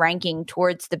standings ranking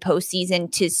towards the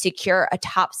postseason to secure a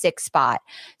top 6 spot.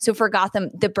 So for Gotham,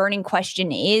 the burning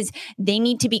question is they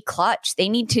need to be clutch. They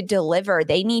need to deliver.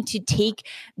 They need to take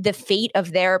the fate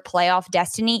of their playoff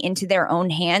destiny into their own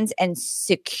hands and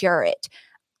secure it.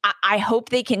 I hope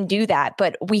they can do that,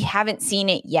 but we haven't seen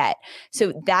it yet.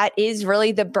 So that is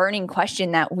really the burning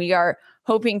question that we are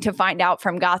hoping to find out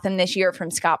from Gotham this year, from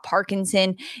Scott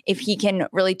Parkinson, if he can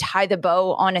really tie the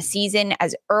bow on a season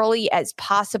as early as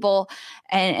possible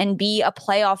and be a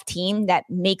playoff team that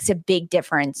makes a big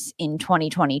difference in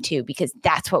 2022, because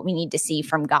that's what we need to see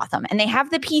from Gotham. And they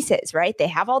have the pieces, right? They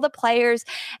have all the players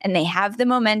and they have the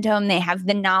momentum, they have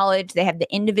the knowledge, they have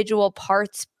the individual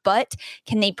parts, but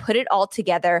can they put it all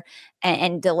together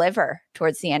and deliver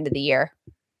towards the end of the year?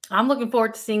 I'm looking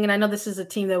forward to seeing it. I know this is a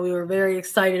team that we were very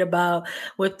excited about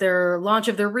with their launch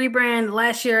of their rebrand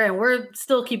last year, and we're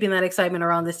still keeping that excitement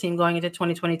around this team going into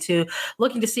 2022,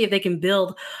 looking to see if they can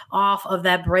build off of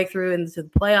that breakthrough into the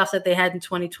playoffs that they had in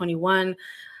 2021.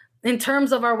 In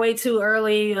terms of our way too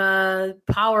early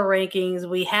power rankings,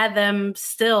 we had them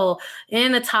still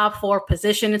in a top 4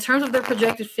 position. In terms of their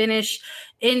projected finish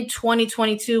in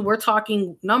 2022, we're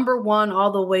talking number 1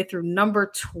 all the way through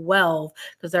number 12,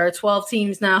 because there are 12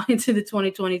 teams now into the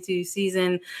 2022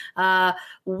 season.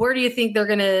 Where do you think they're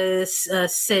going to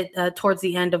sit towards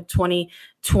the end of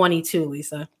 2022,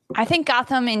 Lisa? I think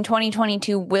Gotham in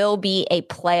 2022 will be a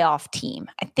playoff team.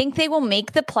 I think they will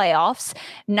make the playoffs,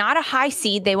 not a high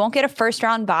seed. They won't get a first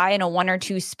round bye in a 1 or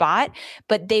 2 spot,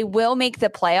 but they will make the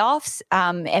playoffs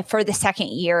for the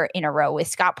second year in a row with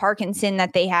Scott Parkinson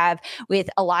that they have, with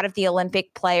a lot of the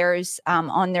Olympic players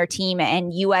on their team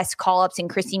and U.S. call-ups in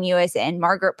Christine Lewis and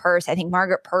Margaret Purce. I think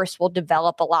Margaret Purce will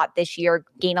develop a lot this year,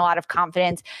 gain a lot of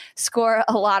confidence, score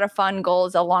a lot of fun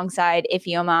goals alongside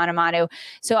Ifeoma Onumonu.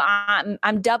 So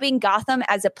I'm dubbing Gotham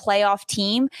as a playoff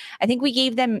team. I think we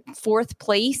gave them 4th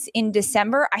place in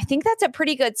December. I think that's a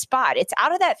pretty good spot. It's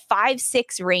out of that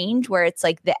 5-6 range where it's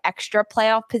like the extra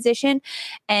playoff position,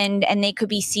 and they could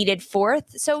be seeded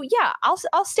 4th. So yeah,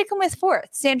 I'll stick them with 4th.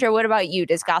 Sandra, what about you?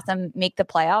 Does Gotham make the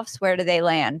playoffs? Where do they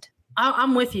land?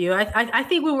 I'm with you. I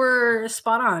think we were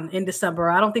spot on in December.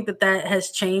 I don't think that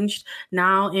has changed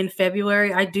now in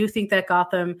February. I do think that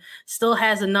Gotham still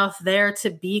has enough there to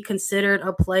be considered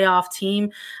a playoff team.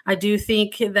 I do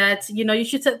think that, you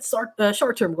should set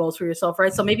short-term goals for yourself,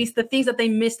 right? So maybe it's the things that they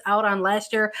missed out on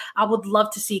last year, I would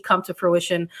love to see come to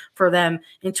fruition for them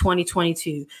in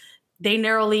 2022. They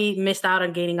narrowly missed out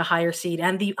on gaining a higher seed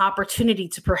and the opportunity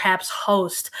to perhaps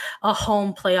host a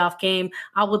home playoff game.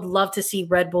 I would love to see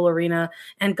Red Bull Arena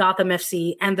and Gotham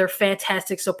FC and their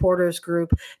fantastic supporters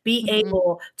group be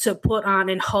able to put on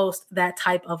and host that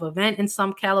type of event in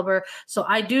some caliber. So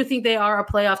I do think they are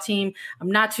a playoff team.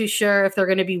 I'm not too sure if they're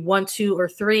going to be 1, 2, or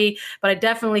 3, but I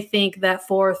definitely think that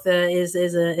 4th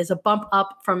is a bump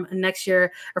up from next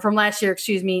year, or from last year,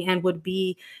 excuse me, and would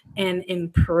be an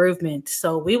improvement.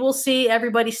 So we will see.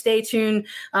 Everybody stay tuned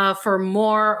for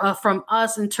more from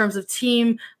us in terms of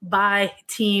team by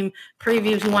team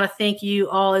previews. We want to thank you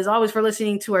all, as always, for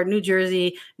listening to our New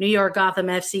Jersey, New York Gotham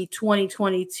FC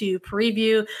 2022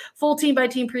 preview. Full team by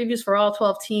team previews for all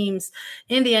 12 teams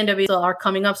in the NWSL are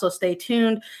coming up, so stay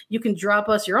tuned. You can drop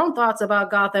us your own thoughts about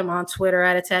Gotham on Twitter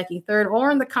at Attacking Third,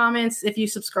 or in the comments if you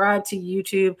subscribe to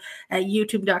YouTube at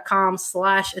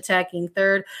youtube.com/Attacking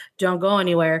Third. Don't go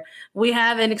anywhere. We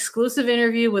have an exclusive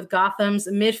interview with Gotham's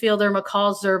midfielder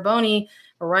McCall Zerboni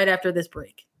right after this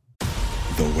break.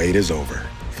 The wait is over.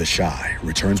 The Chi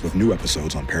returns with new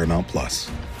episodes on Paramount Plus.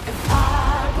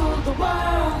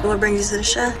 What brings you to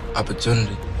the Chi?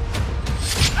 Opportunity.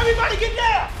 Everybody get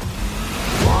down!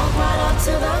 Walk right up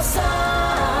to the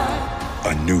side.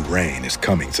 A new reign is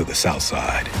coming to the South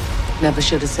Side. Never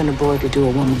should have sent a boy to do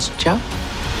a woman's job.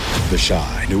 The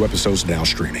Chi. New episodes now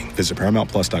streaming. Visit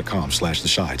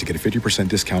ParamountPlus.com/The Chi to get a 50%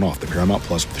 discount off the Paramount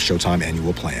Plus with the Showtime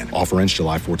annual plan. Offer ends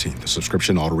July 14th. The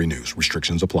subscription auto-renews.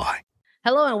 Restrictions apply.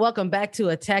 Hello and welcome back to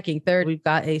Attacking Third. We've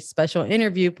got a special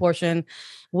interview portion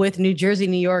with New Jersey,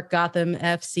 New York, Gotham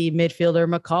FC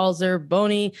midfielder McCall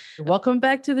Zerboni. Welcome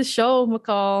back to the show,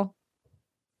 McCall.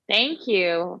 Thank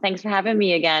you. Thanks for having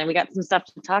me again. We got some stuff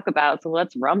to talk about, so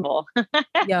let's rumble.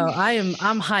 Yo, I'm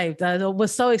hyped. I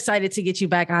was so excited to get you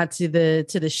back onto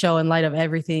the show in light of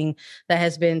everything that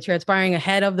has been transpiring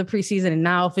ahead of the preseason and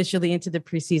now officially into the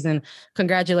preseason.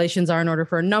 Congratulations are in order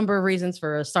for a number of reasons: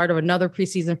 for a start of another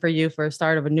preseason for you, for a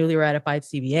start of a newly ratified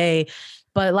CBA.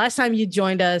 But last time you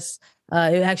joined us,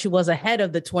 It actually was ahead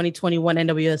of the 2021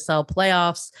 NWSL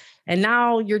playoffs. And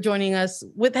now you're joining us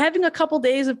with having a couple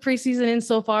days of preseason in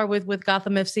so far with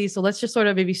Gotham FC. So let's just sort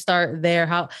of maybe start there.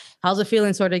 How's it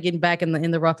feeling sort of getting back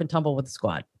in the rough and tumble with the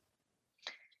squad?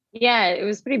 Yeah, it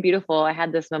was pretty beautiful. I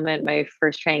had this moment, my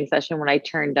first training session, when I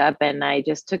turned up, and I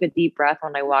just took a deep breath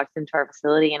when I walked into our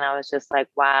facility, and I was just like,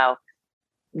 wow,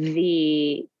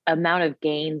 the amount of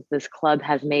gains this club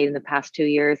has made in the past 2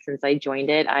 years since I joined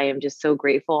it. I am just so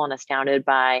grateful and astounded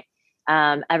by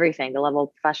everything, the level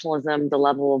of professionalism, the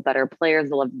level of better players,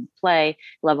 the level of play,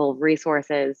 level of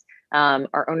resources.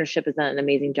 Our ownership has done an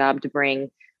amazing job to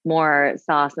bring more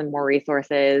sauce and more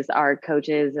resources. Our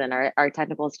coaches and our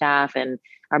technical staff and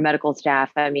our medical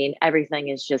staff, I mean, everything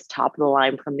is just top of the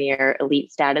line, premier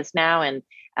elite status now. And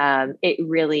it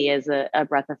really is a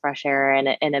breath of fresh air and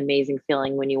an amazing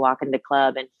feeling when you walk into the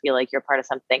club and feel like you're part of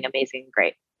something amazing and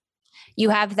great. You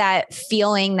have that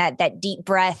feeling, that deep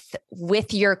breath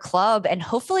with your club, and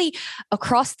hopefully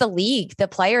across the league, the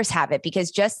players have it,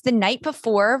 because just the night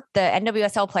before the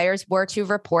NWSL players were to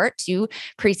report to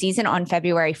preseason on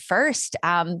February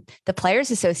 1st, the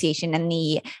Players Association and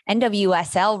the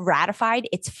NWSL ratified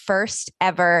its first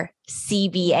ever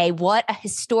CBA. What a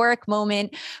historic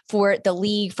moment for the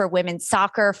league, for women's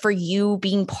soccer, for you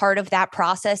being part of that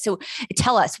process. So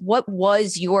tell us, what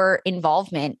was your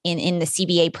involvement in the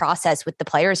CBA process with the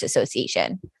Players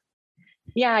Association?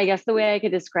 Yeah, I guess the way I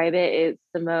could describe it is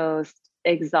the most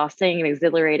exhausting and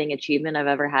exhilarating achievement I've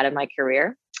ever had in my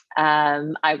career.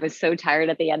 I was so tired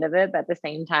at the end of it, but at the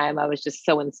same time, I was just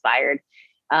so inspired.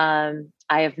 I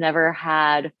have never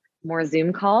had more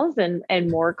Zoom calls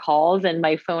and more calls and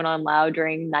my phone on loud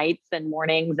during nights and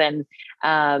mornings. And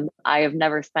I have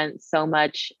never spent so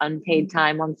much unpaid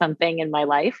time on something in my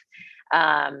life.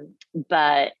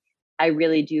 But I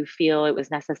really do feel it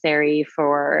was necessary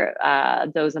for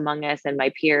those among us and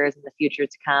my peers in the future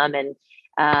to come. And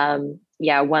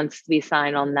once we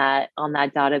signed on that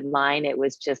dotted line, it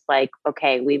was just like,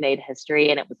 okay, we made history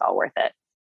and it was all worth it.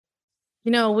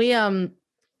 You know,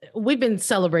 we've been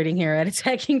celebrating here at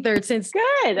Attacking Third since the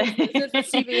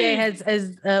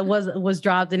CBA was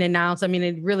dropped and announced. I mean,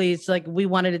 it's like we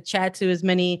wanted to chat to as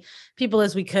many people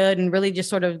as we could and really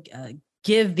just sort of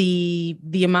give the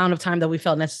amount of time that we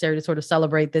felt necessary to sort of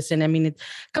celebrate this. And I mean, it's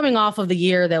coming off of the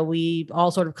year that we all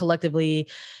sort of collectively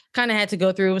kind of had to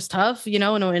go through. It was tough, you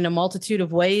know, in a multitude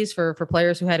of ways for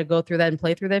players who had to go through that and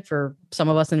play through that, for some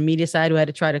of us in the media side who had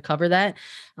to try to cover that.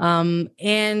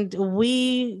 And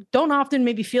we don't often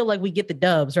maybe feel like we get the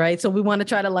dubs, right? So we want to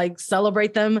try to like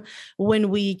celebrate them when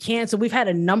we can. So we've had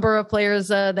a number of players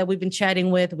that we've been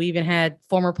chatting with. We even had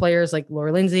former players like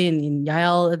Laura Lindsay and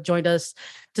Yael joined us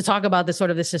to talk about this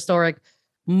historic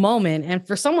moment. And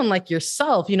for someone like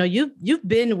yourself, you know, you've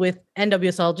been with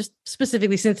NWSL just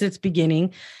specifically since its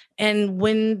beginning. And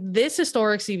when this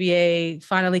historic CBA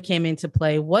finally came into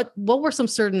play, what were some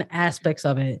certain aspects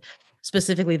of it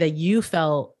specifically that you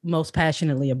felt most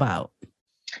passionately about?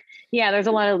 Yeah, there's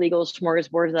a lot of legal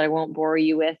smorgasbords that I won't bore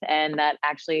you with, and that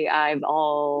actually I've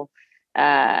all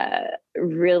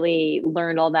really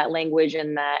learned all that language,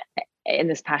 and that in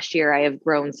this past year I have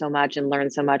grown so much and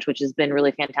learned so much, which has been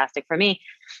really fantastic for me.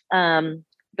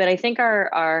 But I think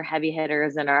our heavy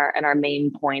hitters and our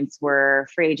main points were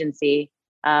free agency,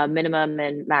 minimum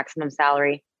and maximum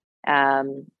salary,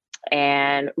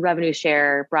 and revenue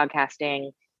share,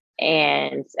 broadcasting,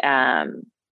 and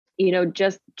you know,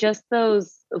 just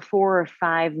those 4 or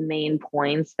 5 main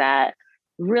points that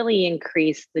really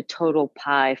increase the total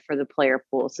pie for the player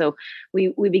pool. So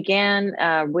we began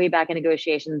way back in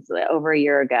negotiations over a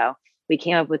year ago. We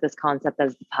came up with this concept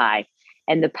as the pie,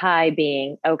 and the pie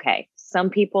being, okay, some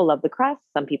people love the crust,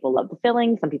 some people love the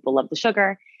filling, some people love the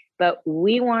sugar, but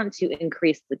we want to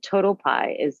increase the total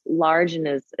pie as large and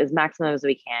as maximum as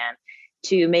we can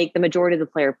to make the majority of the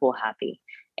player pool happy.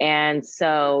 And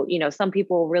so, you know, some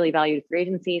people really valued free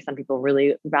agency, some people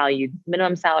really valued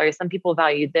minimum salary, some people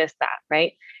valued this, that,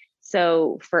 right?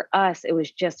 So for us, it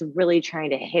was just really trying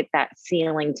to hit that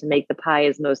ceiling to make the pie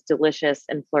as most delicious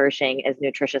and flourishing, as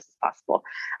nutritious as possible.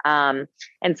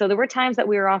 And so there were times that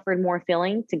we were offered more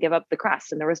filling to give up the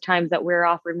crust. And there was times that we were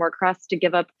offered more crust to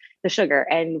give up the sugar.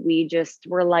 And we just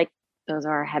were like, those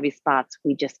are our heavy spots.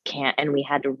 We just can't. And we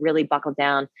had to really buckle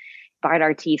down, bite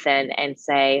our teeth in, and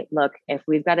say, look, if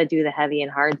we've got to do the heavy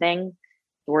and hard thing,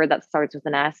 the word that starts with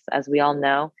an S, as we all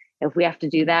know, if we have to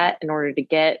do that in order to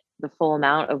get the full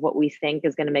amount of what we think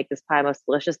is going to make this pie most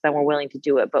delicious, then we're willing to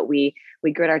do it. But we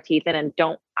grit our teeth in and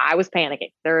I was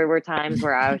panicking. There were times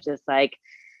where I was just like,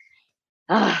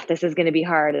 this is going to be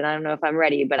hard. And I don't know if I'm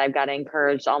ready, but I've got to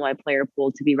encourage all my player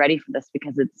pool to be ready for this,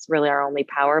 because it's really our only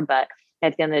power. But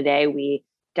at the end of the day, we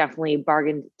definitely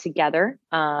bargained together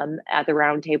at the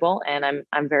round table. And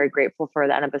I'm very grateful for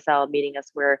the NWSL meeting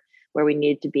us where we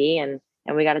needed to be, and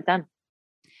we got it done.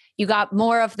 You got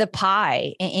more of the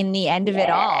pie in the end of it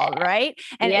all, right?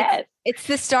 And it's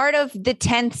the start of the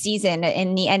 10th season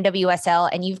in the NWSL,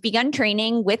 and you've begun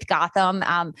training with Gotham,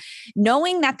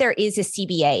 knowing that there is a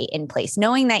CBA in place,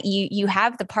 knowing that you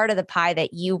have the part of the pie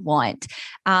that you want.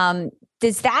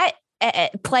 Does that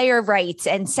player rights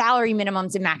and salary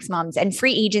minimums and maximums and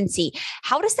free agency,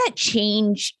 how does that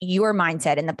change your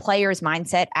mindset and the player's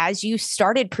mindset as you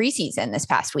started preseason this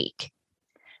past week?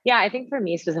 Yeah, I think for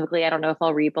me specifically, I don't know if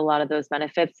I'll reap a lot of those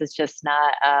benefits. It's just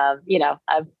not,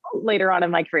 later on in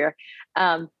my career.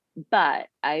 But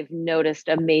I've noticed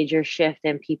a major shift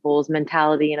in people's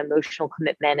mentality and emotional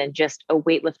commitment, and just a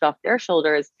weight lift off their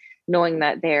shoulders, knowing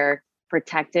that they're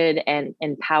protected and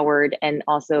empowered. And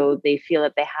also they feel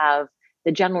that they have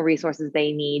the general resources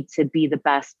they need to be the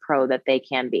best pro that they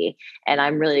can be. And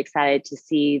I'm really excited to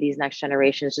see these next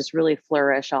generations just really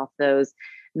flourish off those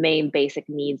main basic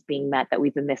needs being met that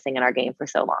we've been missing in our game for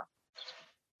so long.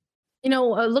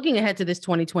 Looking ahead to this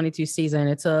 2022 season,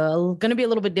 it's going to be a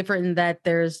little bit different in that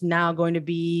there's now going to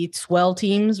be 12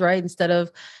 teams, right? Instead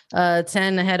of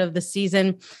 10 ahead of the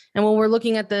season. And when we're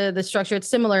looking at the structure, it's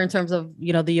similar in terms of,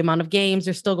 the amount of games.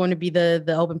 There's still going to be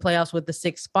the open playoffs with the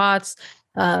 6 spots.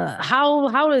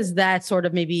 How is that sort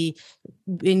of, maybe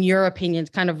in your opinion,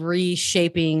 kind of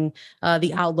reshaping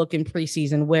the outlook in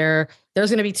preseason, where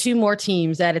there's going to be 2 more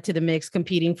teams added to the mix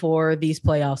competing for these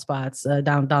playoff spots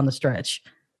down the stretch?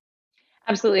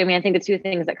 Absolutely. I mean, I think the 2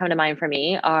 things that come to mind for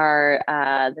me are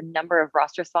the number of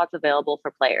roster spots available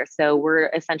for players. So we're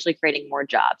essentially creating more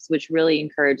jobs, which really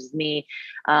encourages me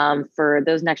for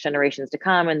those next generations to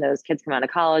come, and those kids come out of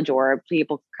college or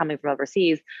people coming from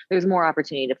overseas. There's more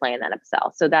opportunity to play in the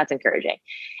NWSL. So that's encouraging.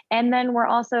 And then we're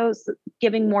also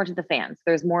giving more to the fans.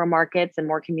 There's more markets and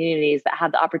more communities that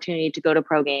have the opportunity to go to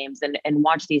pro games and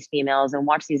watch these females and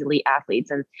watch these elite athletes.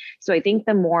 And so I think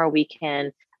the more we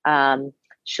can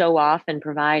show off and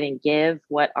provide and give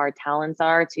what our talents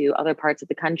are to other parts of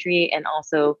the country, and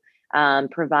also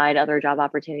provide other job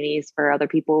opportunities for other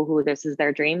people who this is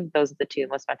their dream. Those are the 2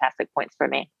 most fantastic points for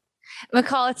me.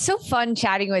 McCall, it's so fun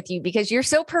chatting with you because you're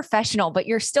so professional, but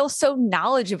you're still so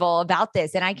knowledgeable about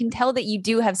this. And I can tell that you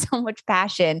do have so much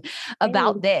passion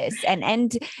about this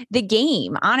and the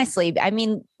game, honestly. I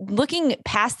mean, looking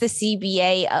past the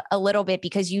CBA a little bit,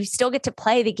 because you still get to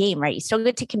play the game, right? You still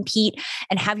get to compete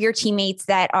and have your teammates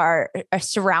that are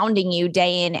surrounding you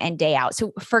day in and day out.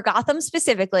 So for Gotham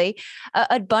specifically,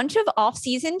 a bunch of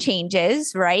off-season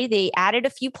changes, right? They added a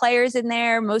few players in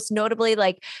there, most notably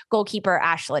like goalkeeper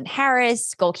Ashlyn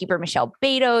Harris, goalkeeper Michelle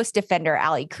Betos, defender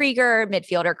Ali Krieger,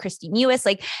 midfielder Christine Ewis.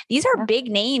 Like, these are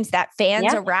big names that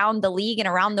fans around the league and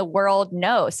around the world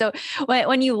know. So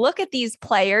when you look at these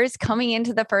players coming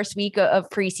into the first week of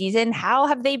preseason, how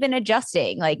have they been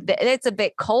adjusting? Like, it's a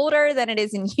bit colder than it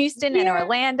is in Houston and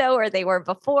Orlando, where they were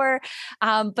before.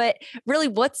 But really,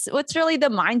 what's really the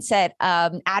mindset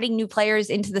adding new players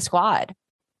into the squad?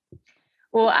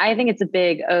 Well, I think it's a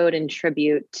big ode and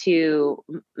tribute to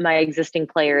my existing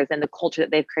players and the culture that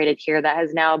they've created here that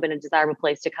has now been a desirable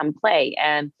place to come play.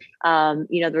 And,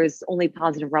 there's only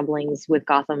positive rumblings with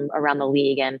Gotham around the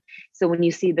league. And so when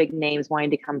you see big names wanting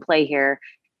to come play here,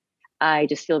 I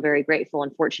just feel very grateful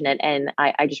and fortunate. And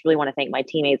I just really want to thank my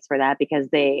teammates for that, because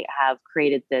they have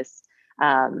created this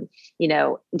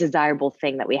desirable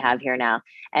thing that we have here now.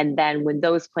 And then when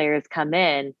those players come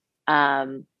in,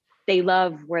 they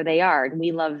love where they are, and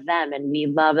we love them, and we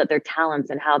love that their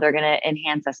talents and how they're going to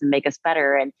enhance us and make us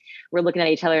better. And we're looking at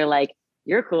each other like,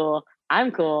 you're cool,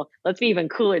 I'm cool, let's be even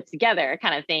cooler together,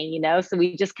 kind of thing, So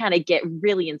we just kind of get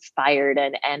really inspired,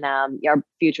 and our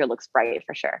future looks bright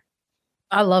for sure.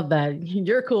 I love that.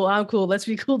 You're cool, I'm cool, let's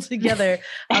be cool together.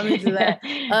 I'm into that.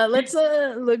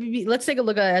 Let's take a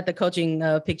look at the coaching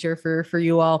picture for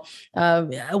you all.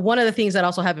 One of the things that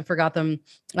also happened for Gotham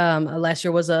last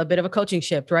year was a bit of a coaching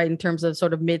shift, right, in terms of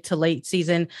sort of mid to late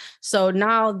season. So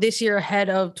now this year, ahead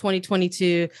of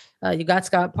 2022, you got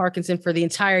Scott Parkinson for the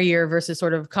entire year versus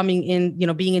sort of coming in,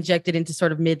 being injected into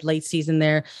sort of mid-late season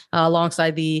there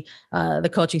alongside the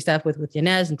coaching staff with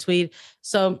Yanez and Tweed.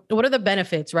 So what are the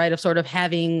benefits, right, of sort of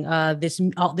having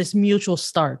this mutual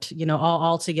start,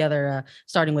 all together,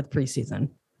 starting with preseason?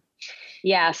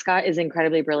 Yeah, Scott is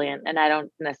incredibly brilliant. And I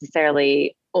don't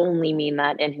necessarily only mean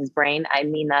that in his brain. I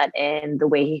mean that in the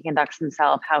way he conducts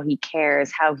himself, how he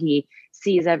cares, how he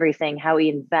sees everything, how he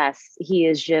invests. He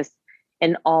is just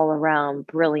an all around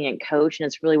brilliant coach. And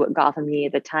it's really what Gotham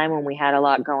needed at the time when we had a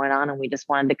lot going on and we just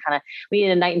wanted to we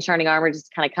needed a knight in shining armor just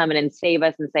to kind of come in and save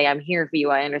us and say, I'm here for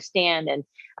you. I understand. And,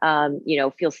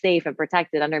 feel safe and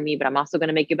protected under me, but I'm also going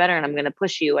to make you better and I'm going to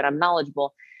push you and I'm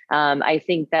knowledgeable. I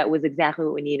think that was exactly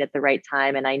what we needed at the right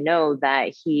time. And I know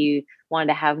that he wanted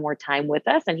to have more time with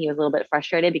us and he was a little bit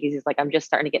frustrated because he's like, I'm just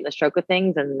starting to get in the stroke of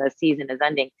things and the season is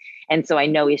ending. And so I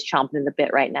know he's chomping in the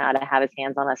bit right now to have his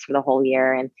hands on us for the whole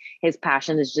year. And his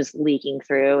passion is just leaking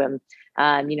through and,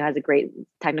 has a great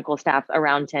technical staff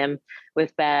around him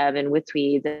with Bev and with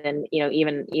Tweeds and,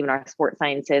 even our sports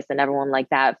scientists and everyone like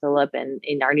that, Philip and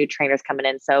our new trainers coming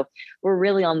in. So we're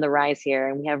really on the rise here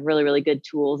and we have really, really good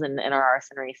tools in our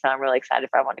arsenal. So I'm really excited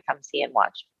for everyone to come see and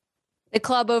watch. The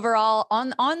club overall on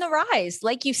the rise.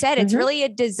 Like you said, it's really a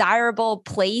desirable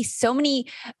place. So many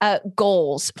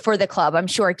goals for the club. I'm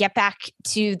sure get back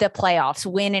to the playoffs,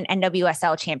 win an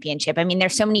NWSL championship. I mean,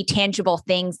 there's so many tangible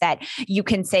things that you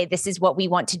can say, this is what we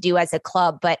want to do as a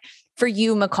club. But for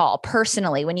you, McCall,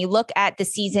 personally, when you look at the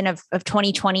season of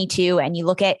 2022 and you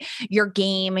look at your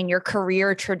game and your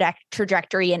career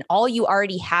trajectory and all you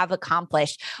already have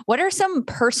accomplished, what are some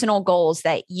personal goals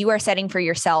that you are setting for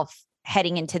yourself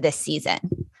heading into this season?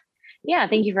 Yeah,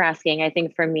 thank you for asking. I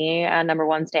think for me, number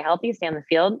one, stay healthy, stay on the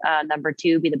field. Number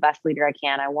two, be the best leader I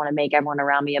can. I want to make everyone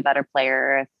around me a better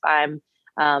player. If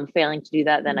I'm failing to do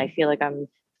that, then I feel like I'm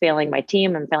failing my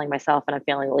team, I'm failing myself, and I'm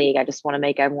failing the league. I just want to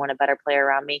make everyone a better player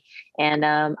around me. And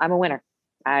I'm a winner.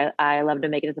 I love to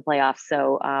make it to the playoffs.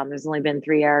 So there's only been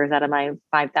 3 years out of my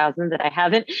 5,000 that I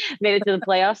haven't made it to the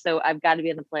playoffs. So I've got to be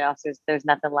in the playoffs. There's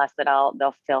nothing less that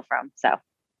they'll fail from. So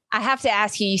I have to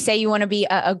ask you, you say you want to be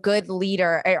a good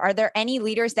leader. Are there any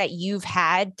leaders that you've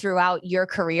had throughout your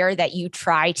career that you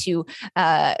try to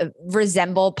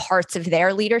resemble parts of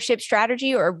their leadership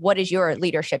strategy, or what is your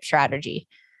leadership strategy?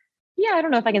 Yeah, I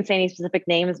don't know if I can say any specific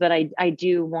names, but I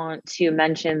do want to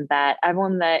mention that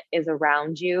everyone that is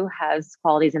around you has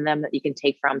qualities in them that you can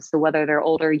take from. So whether they're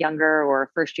older, younger, or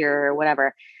first year or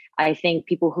whatever, I think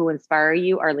people who inspire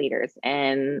you are leaders,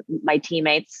 and my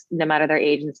teammates, no matter their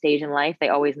age and stage in life, they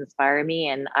always inspire me,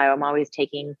 and I'm always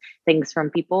taking things from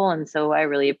people. And so I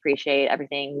really appreciate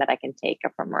everything that I can take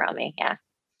from around me. Yeah.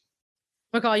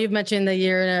 McCall, you've mentioned that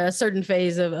you're in a certain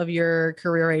phase of your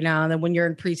career right now. And then when you're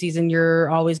in preseason, you're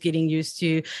always getting used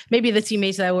to maybe the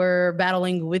teammates that were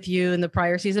battling with you in the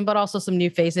prior season, but also some new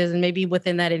faces. And maybe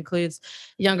within that includes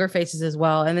younger faces as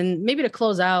well. And then maybe to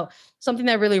close out, something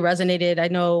that really resonated, I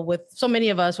know, with so many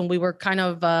of us when we were kind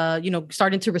of,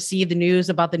 starting to receive the news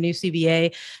about the new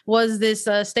CBA, was this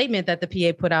statement that the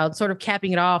PA put out, sort of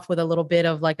capping it off with a little bit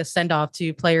of like a send off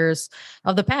to players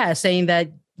of the past, saying that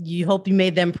you hope you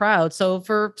made them proud. So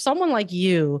for someone like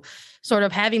you, sort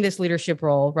of having this leadership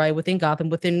role, right, within Gotham,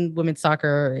 within women's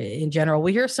soccer in general,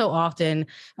 we hear so often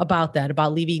about that,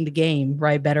 about leaving the game,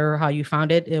 right, better how you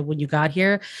found it when you got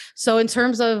here. So in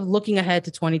terms of looking ahead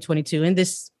to 2022 and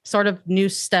this sort of new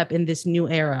step in this new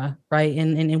era, right,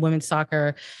 in women's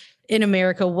soccer in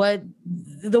America, what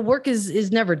the work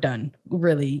is never done,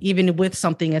 really, even with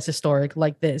something as historic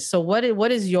like this. So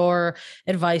what is your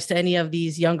advice to any of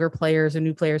these younger players and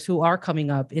new players who are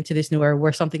coming up into this new era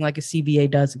where something like a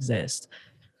CBA does exist?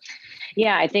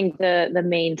 Yeah, I think the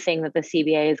main thing that the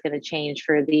CBA is going to change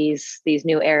for these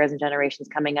new eras and generations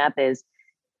coming up is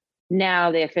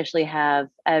now they officially have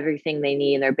everything they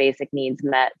need and their basic needs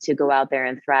met to go out there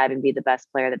and thrive and be the best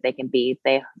player that they can be.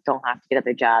 They don't have to get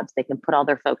other jobs. They can put all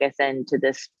their focus into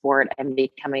this sport and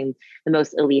becoming the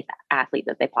most elite athlete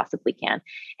that they possibly can.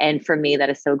 And for me, that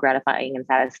is so gratifying and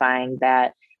satisfying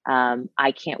that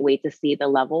I can't wait to see the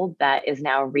level that is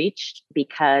now reached,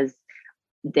 because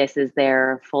this is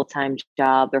their full-time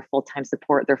job, their full-time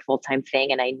support, their full-time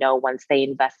thing. And I know once they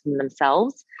invest in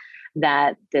themselves,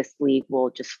 that this league will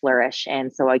just flourish.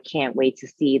 And so I can't wait to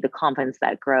see the confidence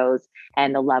that grows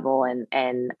and the level and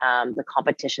the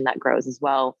competition that grows as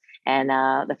well. And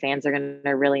the fans are going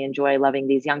to really enjoy loving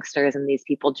these youngsters and these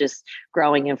people just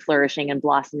growing and flourishing and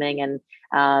blossoming. And,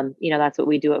 that's what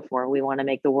we do it for. We want to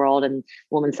make the world and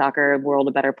women's soccer world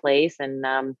a better place. And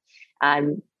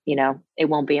it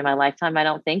won't be in my lifetime, I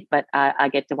don't think, but I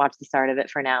get to watch the start of it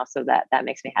for now. So that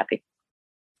makes me happy.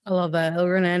 I love that.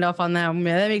 We're going to end off on that.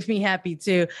 Man, that makes me happy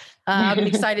too. I'm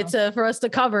excited for us to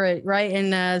cover it, right?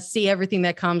 And see everything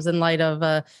that comes in light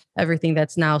of everything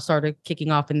that's now started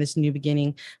kicking off in this new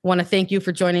beginning. I want to thank you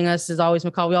for joining us. As always,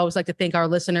 McCall, we always like to thank our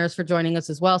listeners for joining us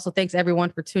as well. So thanks everyone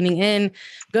for tuning in.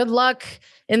 Good luck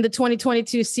in the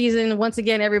 2022 season. Once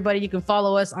again, everybody, you can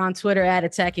follow us on Twitter at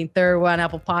Attacking Third. We're on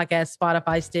Apple Podcasts,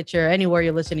 Spotify, Stitcher, anywhere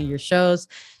you're listening to your shows.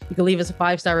 You can leave us a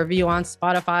 5-star review on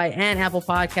Spotify and Apple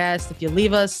Podcasts. If you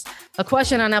leave us us a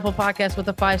question on Apple Podcasts with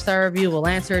a 5-star review. We'll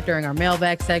answer it during our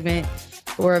mailbag segment.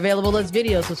 We're available as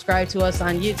video. Subscribe to us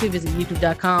on YouTube. Visit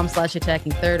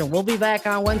youtube.com/AttackingThird. And we'll be back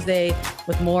on Wednesday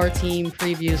with more team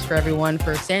previews for everyone.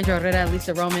 For Sandra Herrera,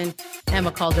 Lisa Roman, and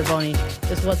McCall Derboni,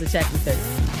 this was Attacking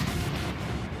Third.